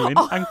kept going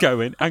and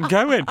going and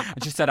going.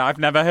 And she said, I've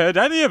never heard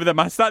any of them.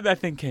 I sat there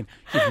thinking,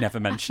 you've never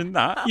mentioned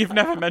that. You've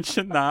never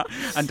mentioned that.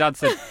 And Dad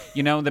said,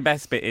 the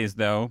best bit is,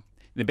 though,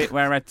 the bit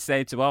where I'd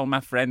say to all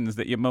my friends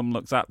that your mum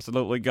looks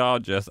absolutely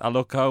gorgeous, I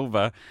look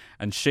over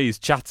and she's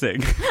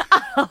chatting.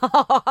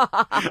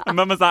 And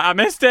Mum was like, I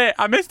missed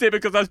it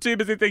because I was too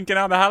busy thinking,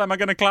 how the hell am I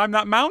going to climb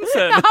that mountain?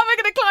 How am I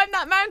going to climb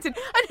that mountain?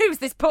 And who's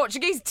this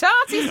Portuguese tart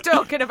he's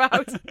talking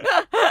about?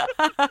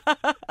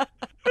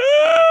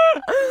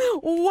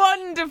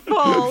 Wonderful.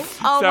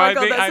 Oh my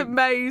God, that's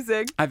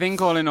amazing. I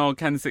think all in all,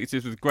 Ken's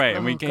 60th was great.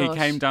 And he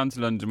came down to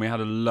London. We had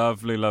a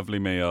lovely, lovely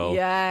meal.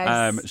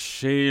 Yes.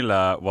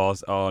 Sheila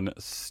was on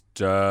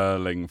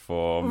sterling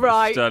form.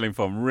 Right. Sterling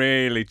form,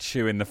 really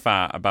chewing the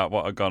fat about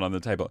what had gone on the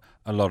table.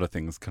 A lot of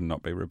things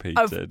cannot be repeated.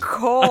 Of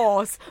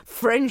course.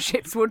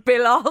 Friendships would be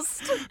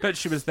lost. But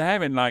she was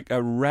there in like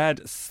a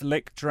red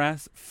slick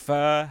dress,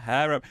 fur,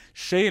 hair up.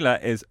 Sheila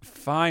is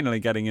finally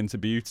getting into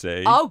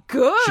beauty. Oh,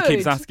 good. She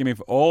keeps asking me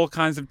for all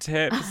kinds of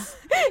tips.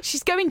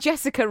 She's going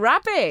Jessica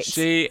Rabbit.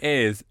 She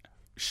is.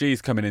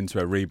 She's coming into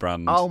a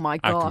rebrand. Oh, my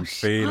I can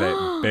gosh. feel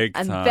it big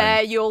and time.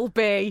 there you'll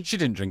be. She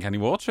didn't drink any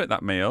water at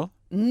that meal.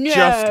 No.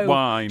 Just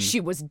wine. She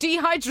was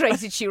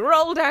dehydrated. She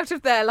rolled out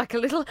of there like a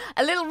little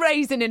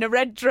raisin in a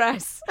red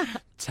dress.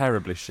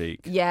 Terribly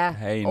chic. Yeah,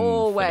 Painfully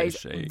always.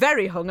 chic.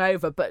 Very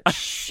hungover, but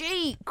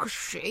chic.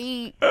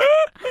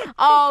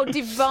 Oh,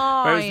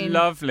 divine. But it was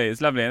lovely.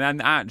 It's lovely. And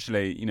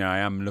actually, you know, I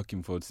am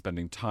looking forward to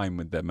spending time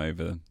with them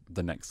over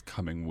the next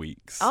coming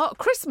weeks. Oh,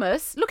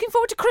 Christmas. Looking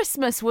forward to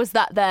Christmas, was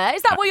that there?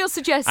 Is that what you're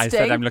suggesting? I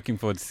said I'm looking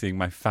forward to seeing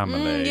my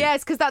family.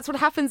 Yes, because that's what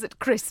happens at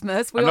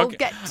Christmas. We all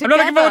get together. I'm not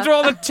looking forward to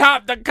all the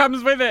tap that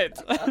comes with it.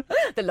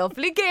 The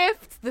lovely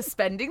gifts, the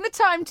spending the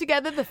time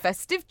together, the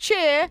festive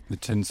cheer. The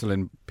tinsel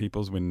in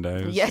people's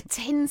windows. Yeah,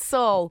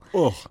 tinsel.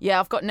 Ugh. Yeah,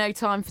 I've got no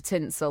time for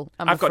tinsel.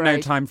 I've got no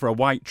time for a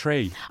white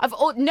tree. I've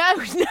got no.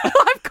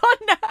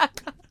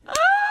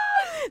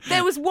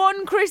 There was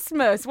one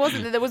Christmas,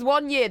 wasn't there? There was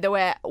one year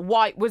where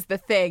white was the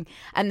thing,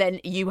 and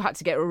then you had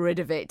to get rid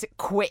of it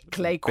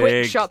quickly. Quick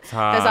Big shot.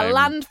 time. There's a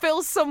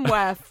landfill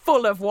somewhere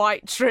full of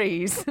white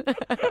trees.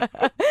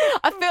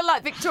 I feel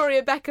like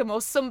Victoria Beckham or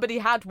somebody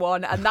had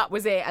one, and that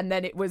was it. And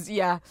then it was,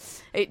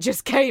 it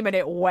just came and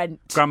it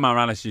went. Grandma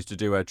Alice used to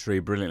do her tree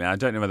brilliantly. I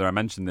don't know whether I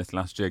mentioned this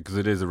last year because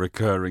it is a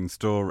recurring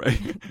story.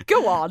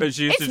 Go on. But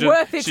she used It's to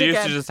worth it She used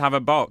again. to just have a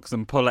box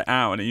and pull it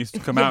out, and it used to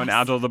come out and it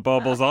had all the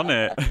baubles on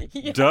it.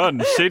 Yeah.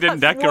 Done. She didn't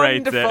That's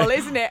decorate wonderful, it.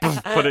 isn't it?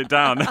 Put it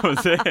down. That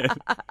was it.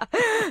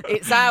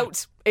 It's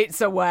out. It's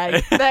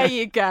away. There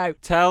you go.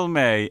 Tell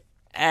me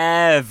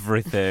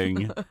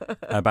everything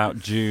about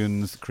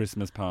June's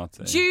Christmas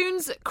party.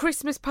 June's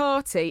Christmas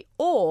party,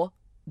 or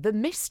the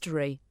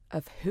mystery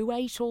of who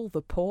ate all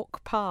the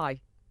pork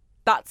pie.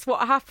 That's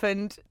what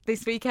happened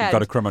this weekend. You've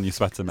got a crumb on your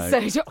sweater, mate. So,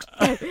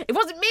 it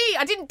wasn't me.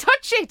 I didn't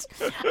touch it.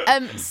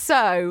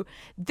 So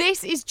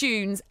this is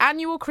June's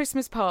annual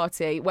Christmas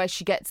party where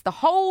she gets the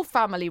whole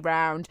family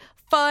round.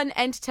 Fun,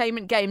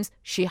 entertainment, games.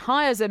 She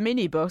hires a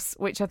minibus,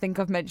 which I think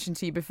I've mentioned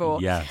to you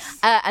before. Yes.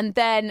 And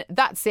then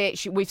that's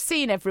it. We've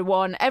seen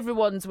everyone.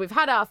 We've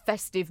had our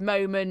festive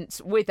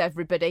moment with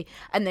everybody.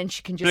 And then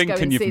she can just Blink go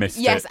and and you've see. missed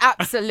Yes, it.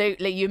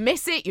 absolutely. You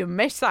miss it, you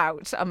miss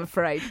out, I'm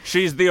afraid.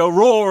 She's the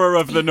Aurora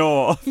of the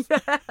North.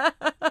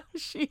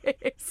 She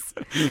is.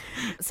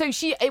 So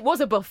it was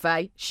a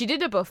buffet. She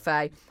did a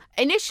buffet.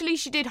 Initially,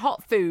 she did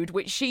hot food,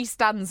 which she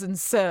stands and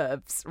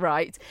serves,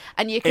 right?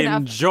 And you can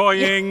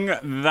Enjoying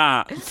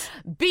that.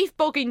 beef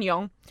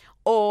bourguignon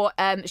or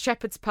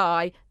shepherd's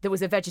pie. There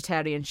was a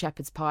vegetarian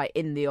shepherd's pie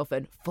in the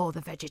oven for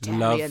the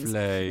vegetarians.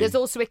 Lovely. There's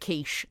also a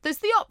quiche. There's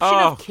the option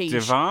of quiche.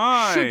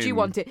 Divine. Should you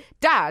want it.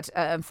 Dad,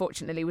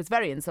 unfortunately, was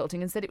very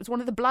insulting and said it was one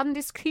of the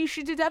blandest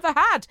quiches he'd ever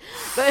had.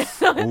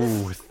 But,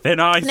 Ooh, thin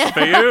ice for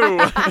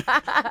you.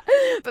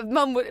 but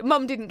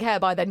Mum didn't care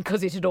by then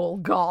because it had all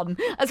gone.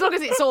 As long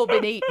as it's all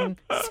been eaten,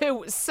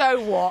 so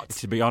what?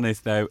 To be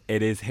honest, though,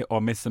 it is hit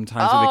or miss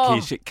sometimes with a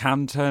quiche. It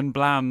can turn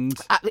bland.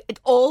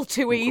 All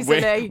too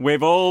easily.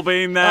 We've all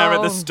been there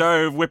at the Oh.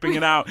 stove whipping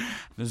it out.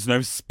 There's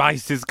no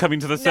spices coming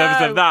to the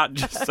surface No. of that.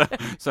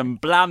 Just some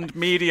bland,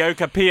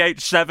 mediocre pH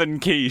 7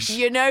 quiche.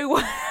 You know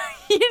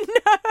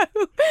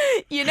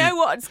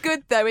what's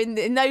good though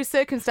in those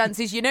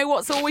circumstances. You know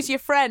what's always your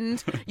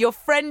friend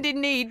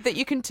in need that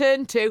you can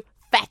turn to.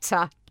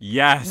 Feta.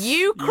 Yes.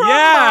 You crumble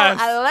Yes.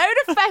 a load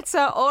of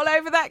feta all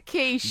over that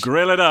quiche.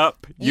 Grill it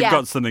up. You've Yeah.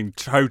 got something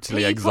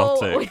totally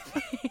exotic.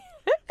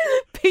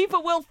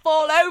 People will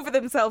fall over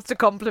themselves to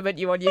compliment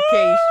you on your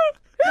quiche.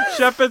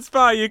 Shepherd's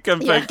pie, you can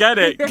forget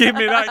it. Give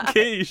me that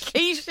quiche.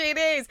 Quiche it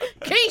is.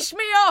 Quiche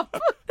me up.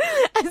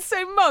 And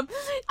so, Mum,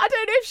 I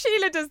don't know if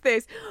Sheila does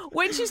this.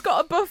 When she's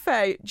got a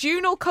buffet,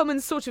 June will come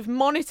and sort of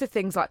monitor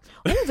things like,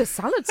 oh, the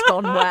salad's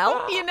gone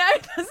well, you know?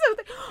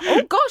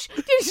 Oh, gosh.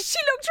 She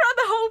looked around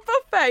the whole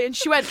buffet and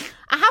she went,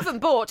 I haven't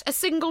bought a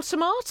single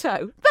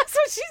tomato. That's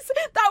what she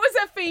said. That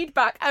was her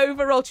feedback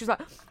overall. She was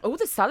like, oh,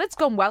 the salad's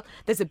gone well.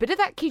 There's a bit of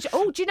that quiche.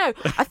 Oh, do you know,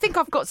 I think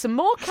I've got some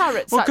more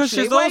carrots, Well, because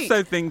actually. she's Wait.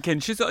 also thinking,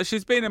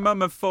 she's been a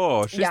mum of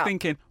 4. She's Yeah.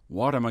 thinking,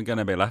 what am I going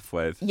to be left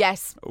with?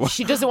 Yes,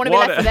 she doesn't want to be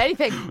What- left with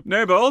anything.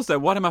 No, but also,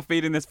 what am I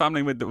feeding this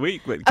family with the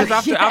week with? Because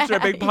after a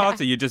big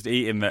party, you're just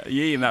eating that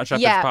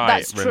shepherd's pie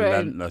that's true.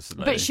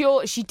 relentlessly. But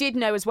she did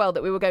know as well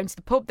that we were going to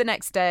the pub the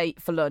next day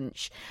for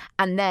lunch,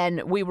 and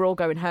then we were all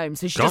going home.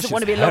 So she Gosh, doesn't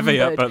want to it's be heavy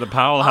lumbered. up at the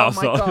Powell Oh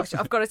household. my gosh!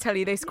 I've got to tell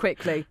you this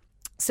quickly.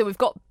 So we've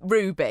got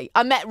Ruby.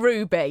 I met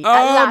Ruby. Oh,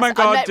 at last. my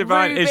God, I met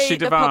divine. Is Ruby, she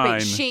the puppy. divine?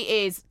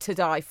 She is to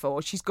die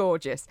for. She's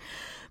gorgeous.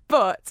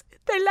 But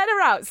they let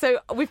her out. So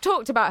we've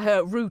talked about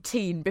her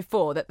routine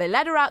before, that they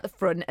let her out the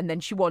front and then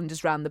she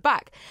wanders round the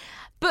back.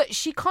 But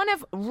she kind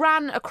of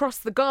ran across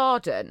the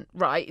garden,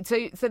 right?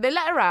 So they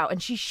let her out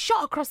and she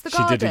shot across the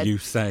garden. She did a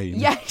Usain.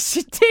 Yeah,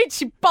 she did.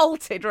 She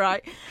bolted,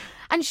 right?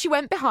 And she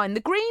went behind the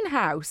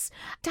greenhouse.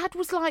 Dad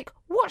was like,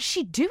 what's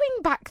she doing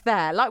back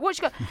there? Like, what's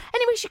she got?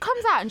 Anyway, she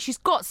comes out and she's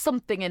got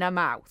something in her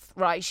mouth,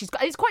 right?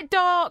 It's quite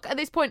dark at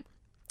this point.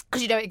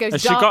 Because, it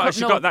goes dark. Has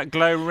she got that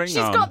glow ring on? She's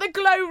got the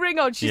glow ring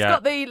on. She's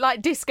got the,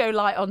 disco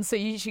light on so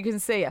you can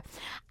see her.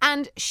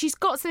 And she's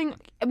got something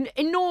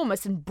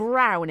enormous and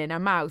brown in her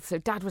mouth. So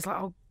Dad was like,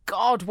 oh,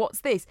 God,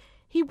 what's this?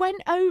 He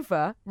went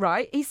over,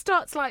 right? He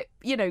starts,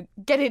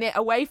 getting it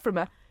away from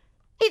her.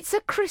 It's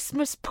a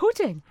Christmas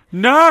pudding.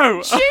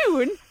 No!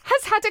 June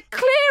has had a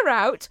clear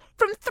out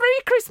from 3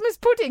 Christmas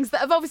puddings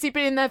that have obviously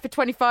been in there for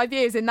 25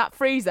 years in that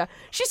freezer.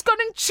 She's gone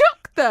and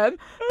chucked them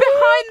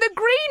behind the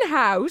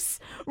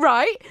greenhouse,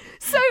 right?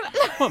 So,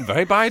 well,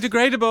 very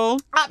biodegradable.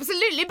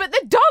 Absolutely, but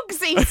the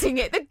dog's eating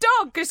it. The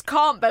dog just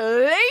can't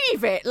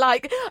believe it.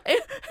 Like,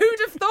 who'd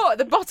have thought at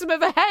the bottom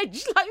of a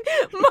hedge?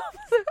 Like,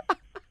 Mum,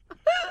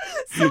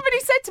 somebody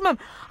said to Mum,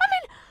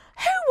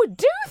 who would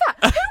do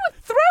that? Who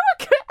would throw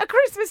a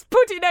Christmas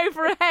pudding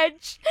over a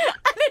hedge?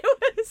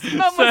 And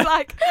Mum was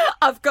like,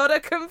 I've got to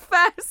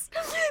confess.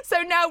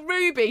 So now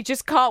Ruby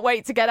just can't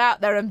wait to get out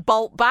there and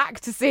bolt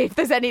back to see if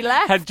there's any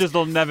left. Hedges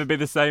will never be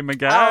the same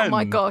again. Oh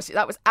my gosh,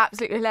 that was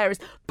absolutely hilarious.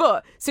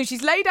 But, so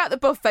she's laid out the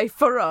buffet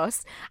for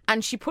us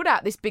and she put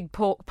out this big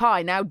pork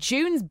pie. Now,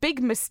 June's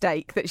big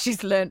mistake that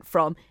she's learnt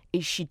from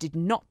is she did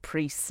not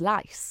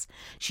pre-slice.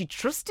 She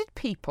trusted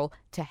people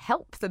to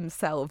help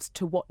themselves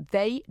to what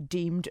they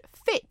deemed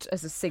fit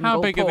as a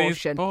single portion. How big are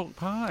these pork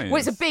pies? Well,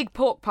 it's a big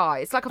pork pie.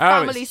 It's like a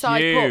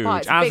family-sized pork pie.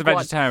 It's a As big a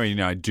vegetarian,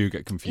 I do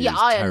get confused. Yeah,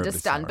 I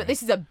understand. But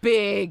this is a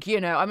big,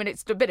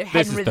 it's a bit of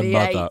this Henry is the VIII.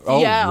 mother.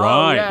 Oh,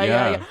 right,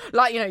 yeah.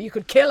 Like, you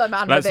could kill a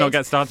man Let's with not it.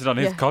 get started on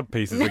his cod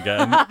pieces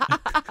again.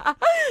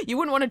 You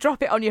wouldn't want to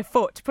drop it on your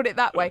foot, put it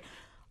that way.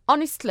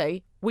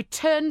 Honestly, we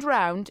turned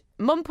round.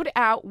 Mum put it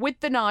out with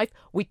the knife.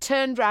 We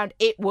turned round.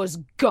 It was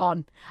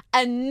gone.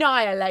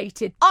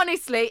 Annihilated.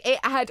 Honestly, it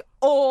had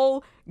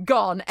all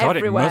gone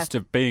everywhere. It must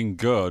have been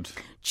good.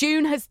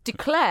 June has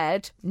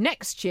declared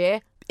next year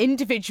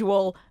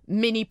individual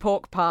mini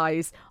pork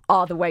pies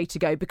are the way to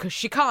go because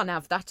she can't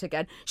have that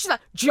again. She's like,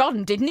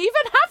 John didn't even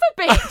have a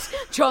bit.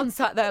 John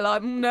sat there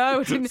like,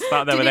 no.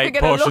 Sat there with 8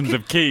 portions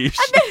of quiche.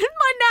 And then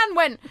my nan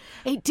went,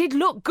 it did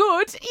look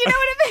good. You know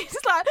what I mean?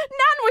 It's like,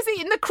 Nan was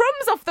eating the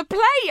crumbs off the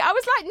plate. I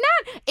was like,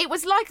 Nan, it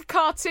was like a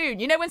cartoon.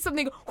 You know when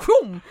something,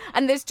 whoom,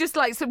 and there's just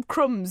like some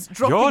crumbs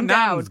dropping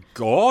down. Your Nan's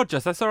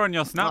gorgeous. I saw her on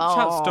your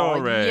Snapchat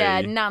story.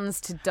 Yeah,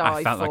 Nan's to die for.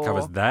 I felt like I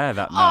was there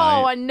that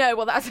night. Oh, I know.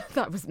 Well,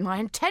 that was my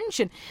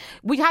intention.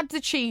 We had the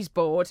cheese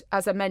board,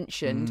 as I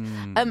mentioned.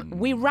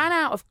 We ran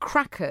out of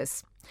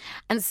crackers.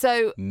 And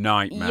so...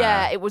 Nightmare.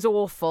 Yeah, it was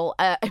awful.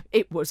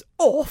 It was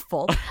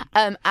awful.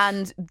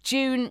 And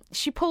June,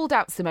 she pulled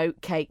out some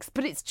oatcakes,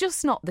 but it's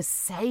just not the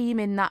same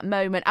in that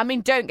moment. I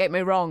mean, don't get me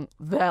wrong,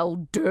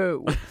 they'll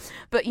do.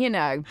 But,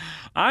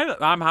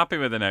 I'm happy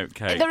with an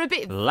oatcake. They're a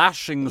bit...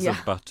 Lashings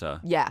of butter.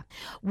 Yeah.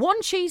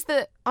 One cheese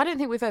that I don't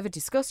think we've ever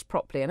discussed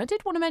properly, and I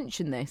did want to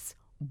mention this,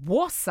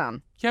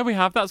 Boisson. Yeah, we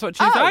have. That's what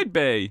cheese I'd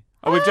be.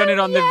 Oh, we've done it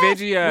on the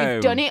video.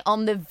 We've done it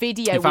on the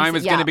video. If I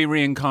was going to be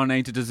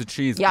reincarnated as a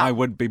cheese, I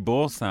would be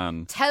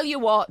Boursin. Tell you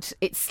what,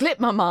 it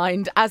slipped my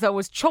mind as I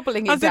was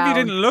chobbling it down. As if you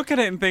didn't look at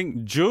it and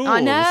think, Jules.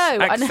 I know.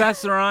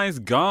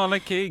 Accessorised,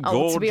 garlicky,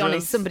 gorgeous. To be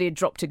honest, somebody had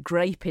dropped a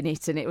grape in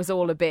it and it was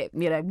all a bit,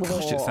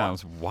 Gosh, it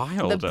sounds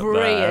wild The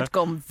brie had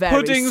gone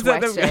very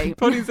sweaty.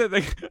 Puddings at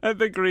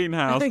the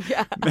greenhouse.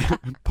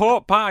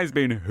 Pork pie's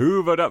been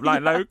hoovered up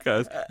like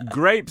locusts.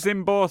 Grapes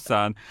in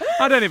Boursin.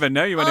 I don't even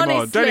know you anymore.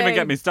 Honestly, don't even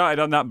get me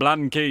started on that bland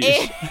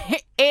quiche.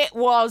 It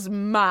was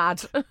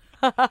mad.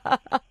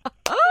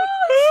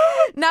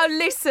 Now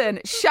listen,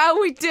 shall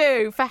we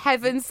do, for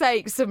heaven's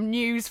sake, some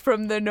news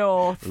from the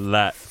north?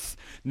 Let's.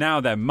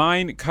 Now then,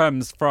 mine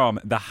comes from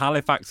the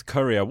Halifax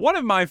Courier, one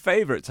of my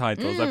favourite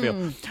titles, I feel.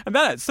 And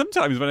then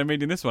sometimes when I'm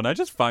reading this one, I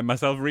just find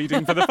myself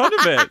reading for the fun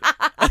of it.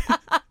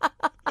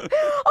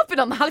 I've been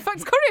on the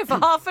Halifax Courier for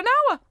half an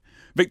hour.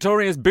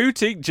 Victoria's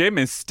boutique gym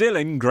is still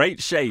in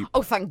great shape.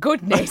 Oh, thank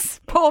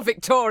goodness. Poor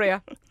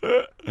Victoria.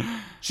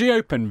 She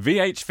opened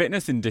VH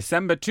Fitness in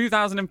December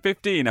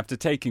 2015 after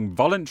taking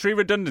voluntary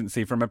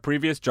redundancy from a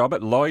previous job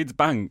at Lloyds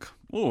Bank.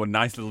 Oh, a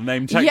nice little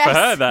name check for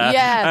her there.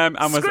 Yeah.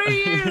 Screw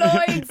you,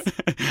 Lloyds.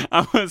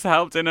 And was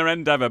helped in her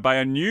endeavour by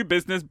a new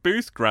business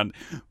boost grant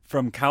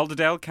from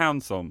Calderdale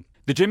Council.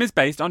 The gym is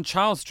based on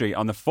Charles Street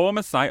on the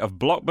former site of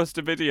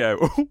Blockbuster Video.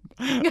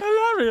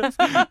 Hilarious.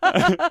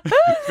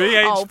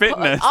 VH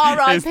Fitness.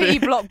 R.I.P.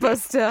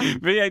 Blockbuster.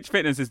 VH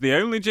Fitness is the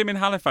only gym in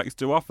Halifax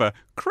to offer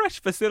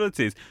creche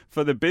facilities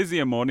for the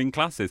busier morning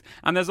classes.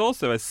 And there's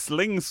also a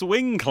sling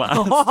swing class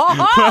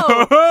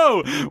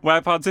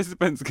where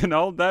participants can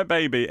hold their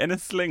baby in a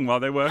sling while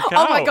they work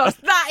out. Oh my gosh,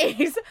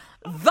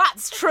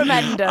 that's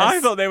tremendous.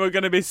 I thought they were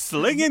going to be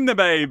slinging the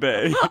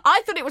baby.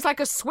 I thought it was like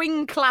a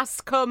swing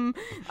class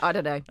I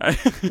don't know.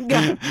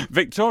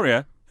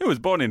 Victoria, who was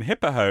born in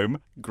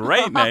Hipperholm,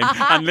 great name,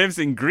 and lives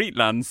in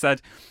Greetland,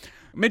 said,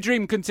 My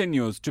dream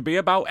continues to be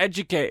about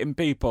educating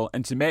people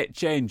and to make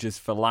changes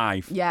for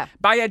life. Yeah.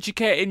 By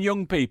educating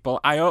young people,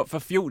 I hope for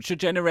future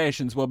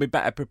generations will be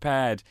better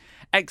prepared.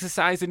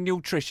 Exercise and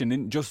nutrition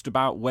isn't just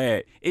about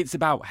weight. It's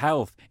about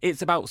health.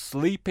 It's about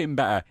sleeping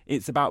better.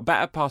 It's about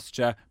better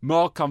posture,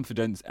 more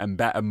confidence and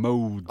better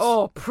moods.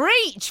 Oh,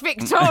 preach,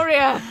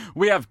 Victoria!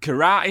 We have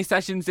karate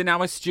sessions in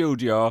our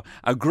studio,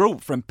 a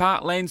group from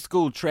Park Lane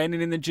School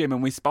training in the gym,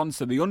 and we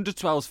sponsor the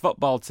under-12s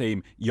football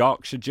team,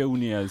 Yorkshire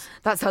Juniors.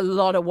 That's a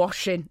lot of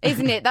washing,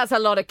 isn't it? That's a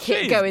lot of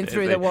kit going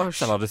through the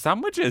wash. It's a lot of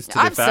sandwiches,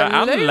 to be fair.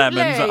 Absolutely. And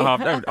lemons at half.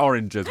 No,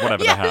 oranges,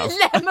 whatever they have.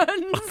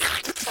 Lemons!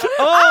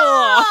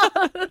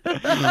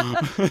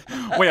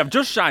 We have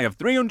just shy of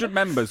 300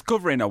 members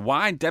covering a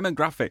wide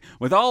demographic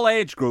with all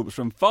age groups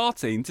from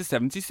 14 to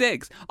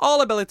 76,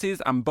 all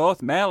abilities and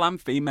both male and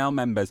female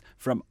members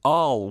from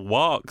all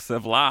walks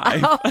of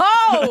life.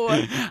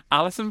 Oh!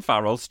 Alison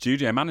Farrell,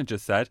 studio manager,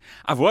 said,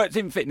 I've worked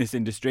in fitness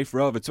industry for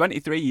over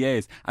 23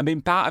 years and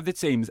been part of the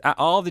teams at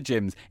all the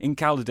gyms in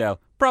Calderdale,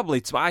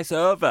 probably twice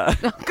over.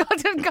 Oh,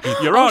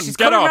 God. You're on, she's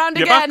get coming off. round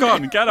You're again. back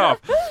on, get off.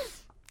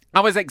 I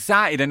was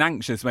excited and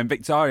anxious when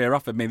Victoria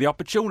offered me the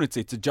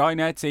opportunity to join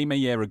her team a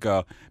year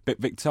ago, but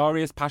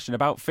Victoria's passion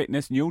about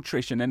fitness,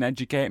 nutrition and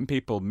educating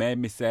people made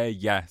me say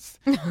yes.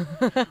 We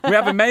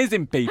have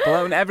amazing people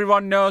and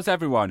everyone knows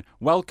everyone.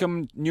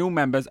 Welcome new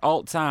members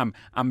all the time,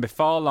 and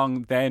before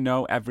long they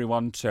know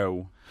everyone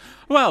too.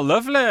 Well,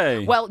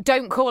 lovely. Well,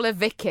 don't call her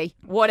Vicky.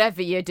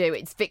 Whatever you do,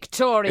 it's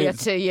Victoria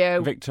It's to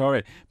you.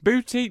 Victoria.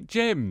 Boutique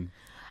gym.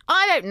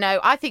 I don't know.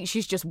 I think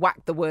she's just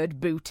whacked the word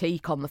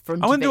boutique on the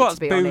front I of wonder it, what's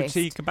to be honest.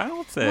 boutique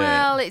about it.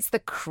 Well, it's the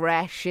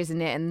creche, isn't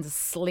it? And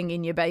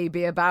slinging your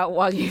baby about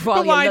while you're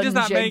but why lunging.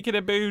 does that make it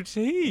a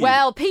boutique?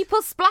 Well,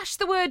 people splash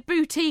the word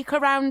boutique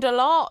around a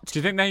lot. Do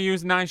you think they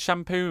use nice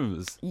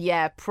shampoos?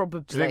 Yeah,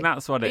 probably. Do you think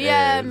that's what it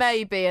Yeah, is?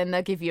 maybe, and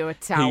they'll give you a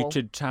towel.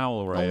 Heated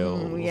towel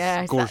rails.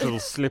 yes. Gorgeous little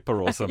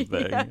slipper or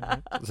something.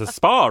 It's a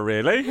spa,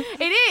 really.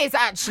 It is,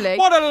 actually.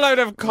 What a load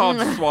of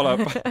cod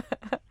swallop.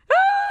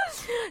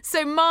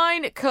 So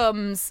mine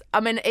comes, I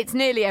mean, it's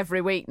nearly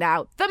every week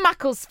now. The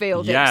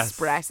Macclesfield Yes.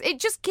 Express. It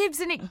just gives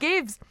and it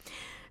gives.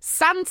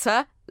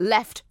 Santa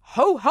left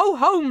ho-ho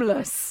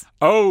homeless.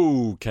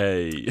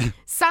 Okay.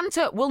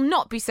 Santa will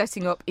not be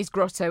setting up his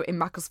grotto in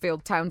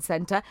Macclesfield Town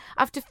Centre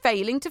after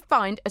failing to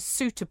find a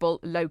suitable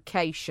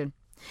location.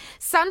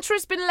 Santa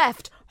has been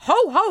left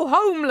ho-ho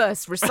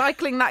homeless,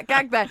 recycling that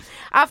gag there,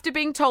 after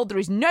being told there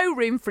is no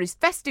room for his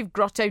festive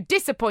grotto,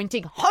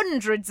 disappointing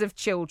hundreds of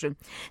children.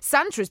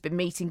 Santa has been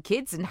meeting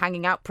kids and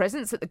hanging out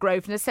presents at the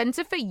Grosvenor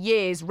Centre for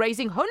years,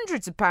 raising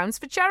hundreds of pounds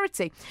for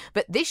charity.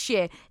 But this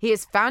year, he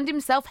has found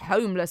himself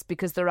homeless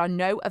because there are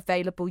no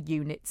available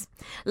units.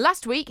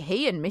 Last week,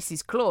 he and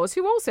Mrs. Claus,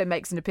 who also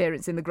makes an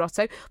appearance in the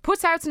grotto,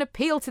 put out an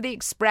appeal to the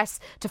Express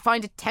to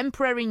find a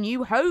temporary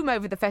new home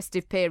over the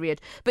festive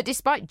period. But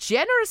despite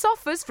generous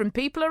offers from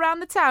people around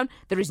the town,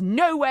 there is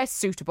nowhere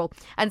suitable,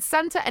 and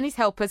Santa and his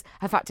helpers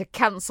have had to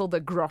cancel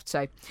the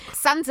grotto.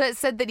 Santa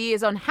said that he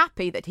is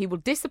unhappy that he will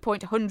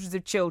disappoint hundreds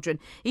of children.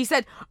 He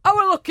said, "I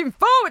was looking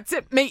forward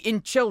to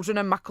meeting children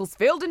in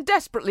Macclesfield and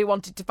desperately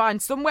wanted to find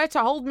somewhere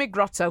to hold me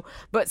grotto,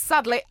 but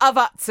sadly I've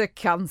had to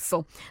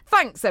cancel.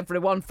 Thanks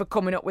everyone for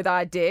coming up with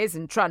ideas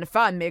and trying to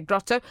find me a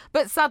grotto,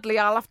 but sadly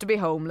I'll have to be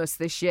homeless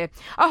this year.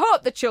 I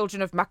hope the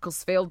children of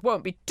Macclesfield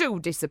won't be too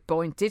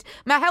disappointed.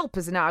 My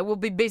helpers and I will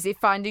be busy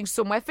finding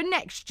somewhere for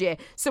next year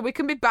so we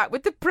can be back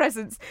with the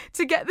presents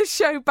to get the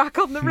show back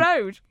on the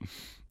road."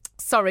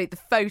 Sorry, the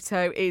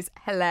photo is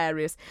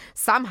hilarious.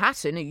 Sam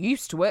Hatton, who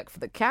used to work for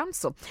the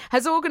council,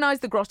 has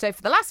organised the grotto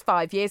for the last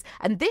 5 years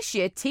and this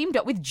year teamed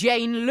up with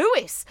Jane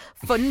Lewis,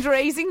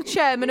 fundraising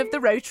chairman of the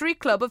Rotary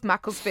Club of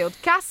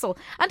Macclesfield Castle,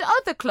 and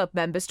other club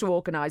members to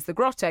organise the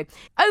grotto.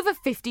 Over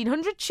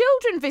 1,500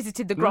 children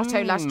visited the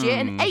grotto last year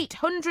and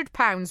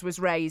 £800 was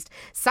raised.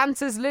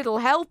 Santa's little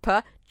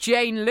helper,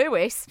 Jane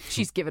Lewis,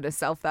 she's given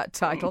herself that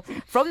title,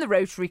 from the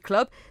Rotary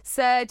Club,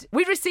 said,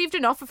 "We received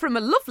an offer from a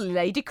lovely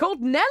lady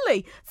called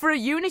Nellie for a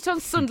unit on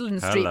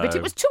Sunderland Street, but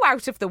it was too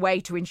out of the way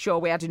to ensure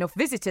we had enough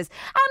visitors.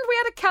 And we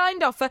had a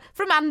kind offer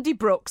from Andy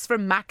Brooks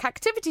from Mac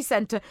Activity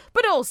Centre,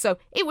 but also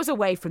it was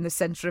away from the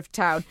centre of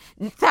town.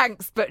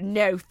 Thanks, but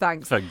no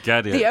thanks.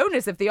 Forget it. The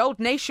owners of the old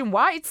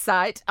Nationwide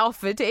site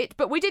offered it,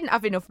 but we didn't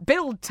have enough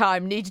build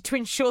time needed to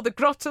ensure the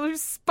grotto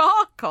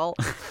sparkle.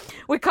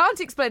 We can't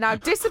explain how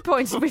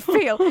disappointed we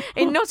feel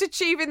in not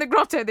achieving the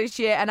grotto this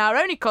year, and our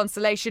only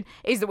consolation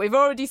is that we've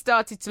already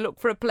started to look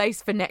for a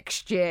place for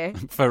next year."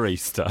 For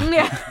Easter.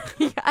 Yeah.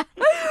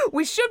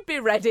 We should be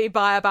ready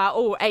by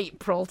about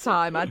April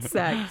time, I'd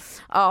say.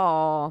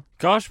 Oh,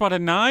 Gosh, what a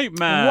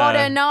nightmare. what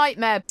a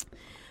nightmare.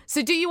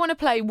 So do you want to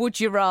play Would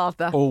You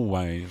Rather?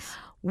 Always.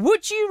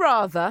 Would you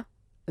rather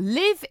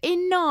live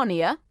in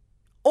Narnia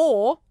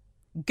or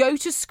go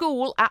to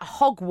school at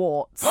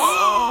Hogwarts.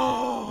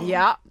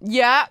 Yeah.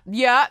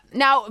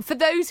 Now, for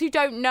those who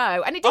don't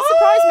know, and it did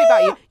surprise me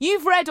about you,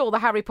 you've read all the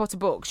Harry Potter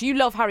books. You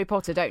love Harry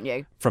Potter, don't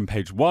you? From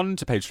page 1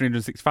 to page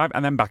 365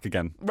 and then back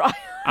again. Right.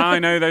 I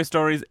know those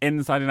stories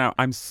inside and out.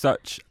 I'm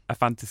such a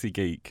fantasy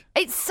geek.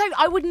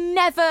 I would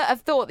never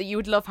have thought that you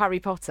would love Harry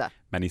Potter.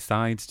 Many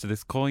sides to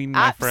this coin,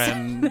 my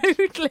friend.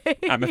 Absolutely.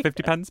 I'm a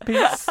 50p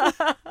piece.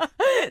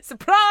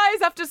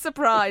 Surprise after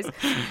surprise.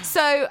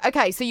 So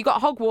you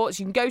got Hogwarts.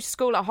 You can go to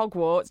school at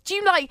Hogwarts. Do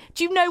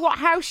you know what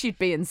house you'd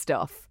be and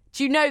stuff?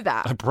 Do you know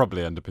that? I'd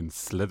probably end up in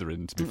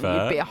Slytherin, to be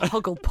fair. You'd be a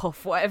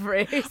Hugglepuff, whatever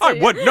it is. I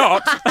would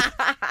not.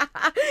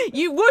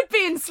 You would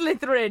be in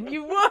Slytherin.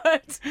 You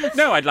would.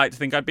 No, I'd like to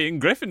think I'd be in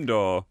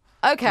Gryffindor.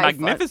 Okay.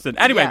 Magnificent.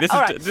 Fine. Anyway,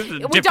 yeah, this is a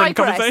we'll different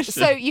digress. conversation.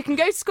 So you can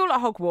go to school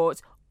at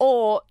Hogwarts,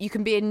 or you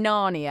can be in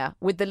Narnia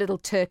with the little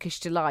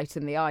Turkish delight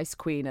and the Ice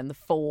Queen and the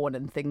fawn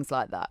and things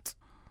like that.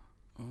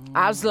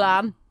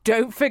 Aslan.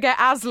 Don't forget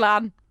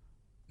Aslan.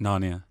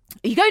 Narnia.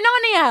 You go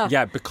Narnia.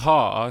 Yeah,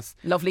 because...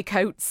 Lovely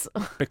coats.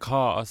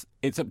 Because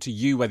it's up to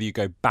you whether you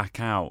go back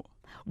out.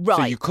 Right.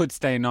 So you could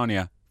stay in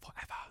Narnia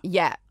forever.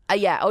 Yeah.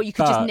 Or you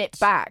could just nip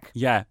back.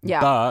 Yeah.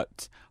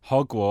 But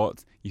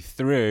Hogwarts, you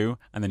through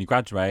and then you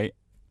graduate.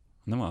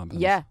 And then what happens?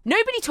 Yeah.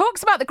 Nobody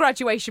talks about the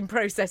graduation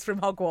process from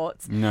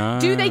Hogwarts. No.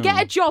 Do they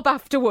get a job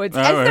afterwards?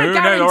 Oh, Is there who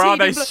knows? Or are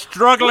they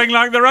struggling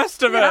like the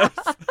rest of us?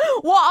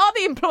 What are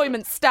the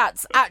employment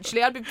stats,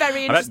 actually? I'd be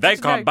very interested They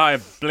to can't know. buy a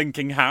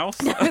blinking house.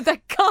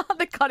 They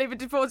can't even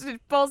deposit a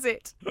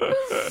deposit.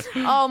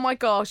 Oh, my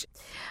gosh.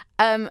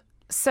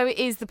 So it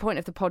is the point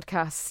of the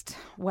podcast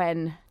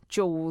when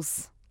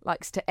Jules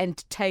likes to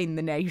entertain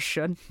the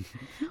nation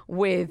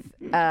with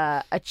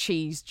a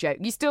cheese joke.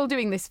 You're still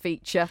doing this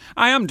feature?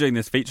 I am doing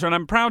this feature, and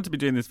I'm proud to be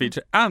doing this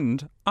feature.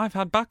 And I've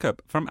had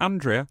backup from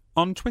Andrea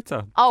on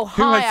Twitter. Oh,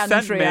 hi, who has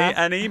Andrea. sent me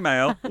an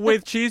email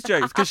with cheese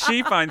jokes because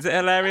she finds it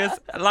hilarious,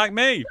 like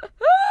me.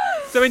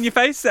 So in your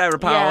face, Sarah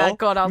Powell. Yeah,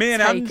 God, I'll me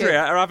and take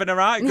Andrea are having a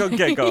right good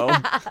giggle.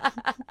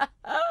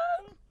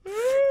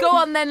 Go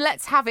on, then.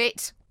 Let's have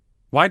it.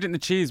 Why didn't the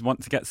cheese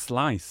want to get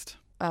sliced?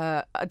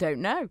 I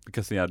don't know.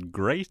 Because he had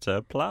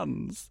greater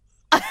plans.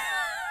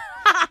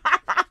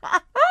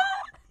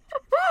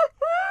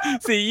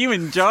 See, you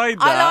enjoyed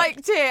that. I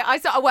liked it.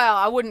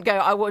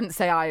 I wouldn't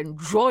say I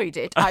enjoyed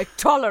it. I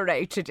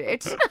tolerated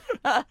it.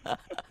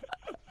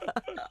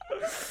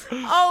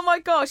 Oh my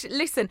gosh.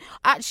 Listen,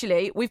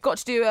 actually, we've got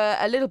to do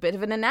a little bit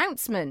of an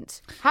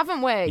announcement,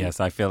 haven't we? Yes,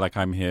 I feel like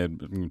I'm here,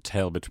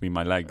 tail between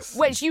my legs.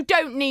 Which you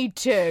don't need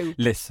to.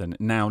 Listen,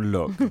 now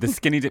look, the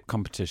skinny dip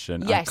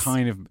competition, Yes.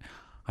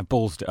 I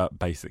ballsed it up,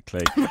 basically.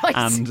 Right.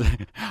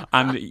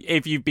 And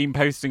if you've been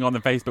posting on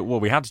the Facebook wall,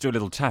 we had to do a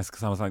little test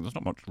because I was like, there's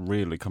not much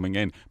really coming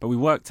in. But we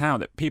worked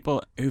out that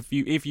people,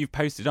 if you've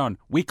posted on,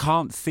 we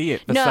can't see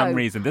it for some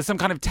reason. There's some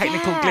kind of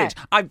technical glitch.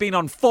 I've been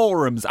on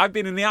forums. I've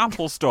been in the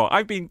Apple Store.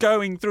 I've been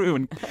going through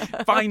and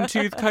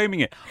fine-tooth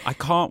combing it. I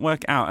can't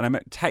work out, and I'm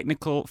at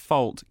technical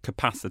fault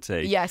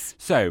capacity. Yes.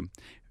 So...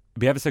 it'd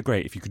be ever so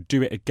great if you could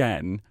do it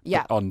again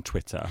but on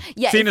Twitter.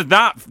 Yeah, Seeing as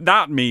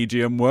that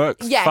medium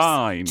works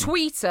fine.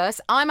 Tweet us.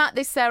 I'm at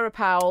this Sarah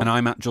Powell. And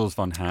I'm at Jules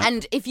Von Hack.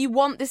 And if you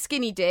want the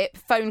skinny dip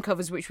phone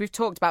covers, which we've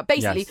talked about,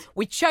 basically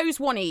we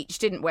chose one each,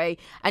 didn't we?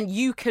 And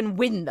you can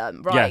win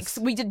them, right? Yes.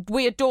 We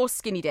adore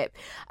skinny dip.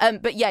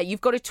 But yeah,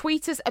 you've got to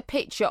tweet us a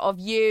picture of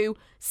you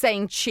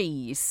saying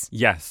cheese.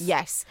 Yes.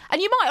 Yes.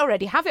 And you might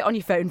already have it on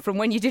your phone from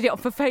when you did it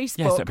for Facebook.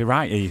 Yes, it'd be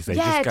right easy.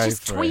 Yeah, just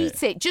just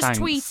tweet it. Just Thanks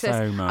tweet us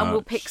so much. and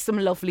we'll pick some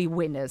lovely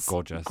winners.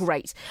 Gorgeous.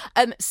 Great.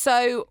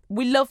 So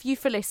we love you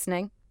for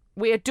listening.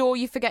 We adore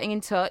you for getting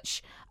in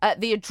touch.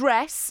 The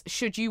address,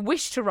 should you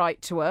wish to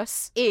write to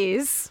us,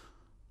 is...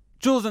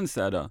 Jules and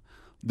Sarah,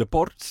 the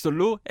Port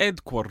Salut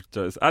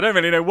headquarters. I don't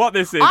really know what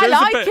this is. I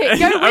like it.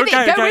 Go with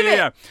it. Go with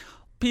it.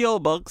 P.O.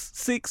 Box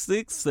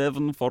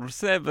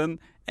 66747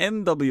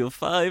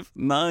 NW5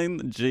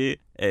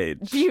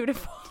 9GH.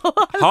 Beautiful.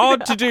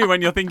 Hard to do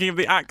when you're thinking of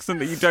the accent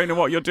that you don't know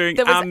what you're doing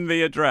and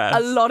the address. A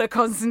lot of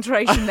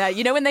concentration there.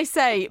 You know when they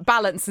say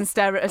balance and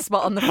stare at a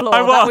spot on the floor?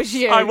 That was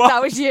you. I was.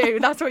 That was you.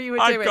 That's what you were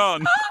doing. I've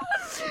gone.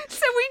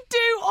 So we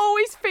do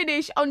always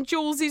finish on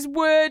Jules's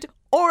word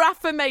or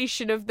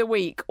affirmation of the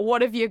week.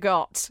 What have you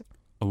got?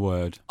 A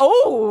word.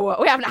 Oh,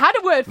 we haven't had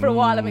a word for a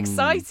while. I'm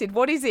excited.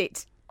 What is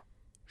it?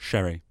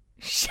 Sherry.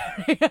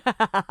 Sherry.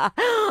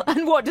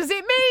 And what does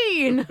it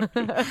mean?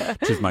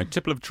 Which is my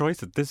tipple of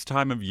choice at this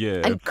time of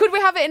year. And could we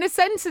have it in a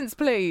sentence,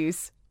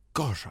 please?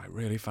 Gosh, I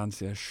really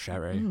fancy a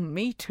sherry.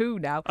 Me too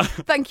now.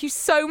 Thank you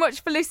so much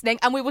for listening,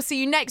 and we will see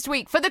you next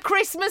week for the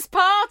Christmas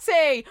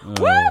party. Oh,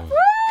 Woo, woo!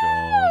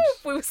 God.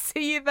 We'll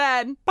see you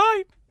then.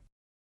 Bye.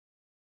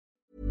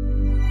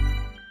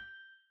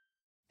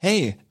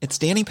 Hey, it's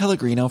Danny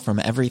Pellegrino from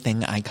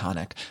Everything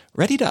Iconic.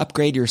 Ready to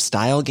upgrade your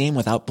style game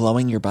without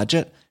blowing your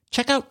budget?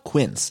 Check out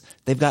Quince.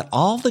 They've got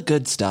all the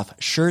good stuff,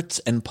 shirts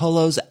and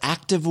polos,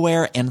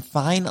 activewear, and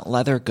fine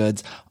leather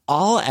goods,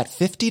 all at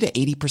 50 to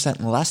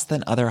 80% less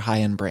than other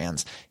high-end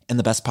brands. And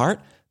the best part?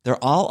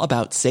 They're all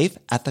about safe,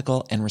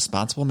 ethical, and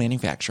responsible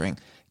manufacturing.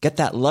 Get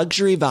that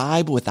luxury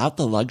vibe without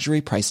the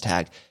luxury price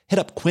tag. Hit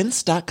up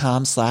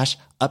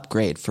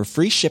quince.com/upgrade for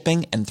free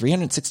shipping and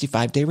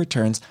 365-day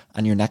returns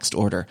on your next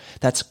order.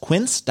 That's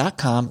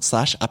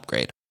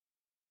quince.com/upgrade.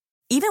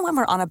 Even when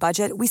we're on a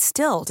budget, we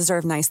still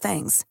deserve nice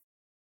things.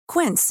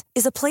 Quince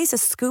is a place to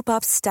scoop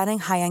up stunning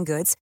high-end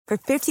goods for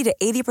 50 to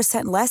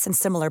 80% less than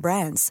similar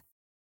brands.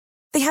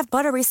 They have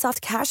buttery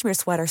soft cashmere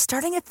sweaters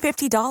starting at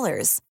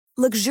 $50,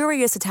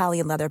 luxurious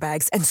Italian leather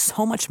bags, and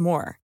so much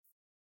more.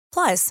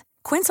 Plus,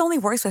 Quince only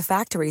works with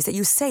factories that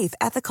use safe,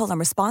 ethical, and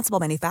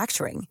responsible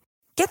manufacturing.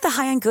 Get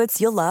the high-end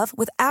goods you'll love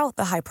without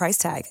the high price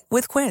tag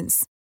with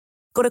Quince.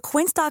 Go to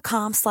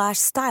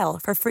quince.com/style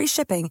for free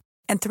shipping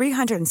and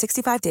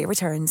 365-day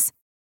returns.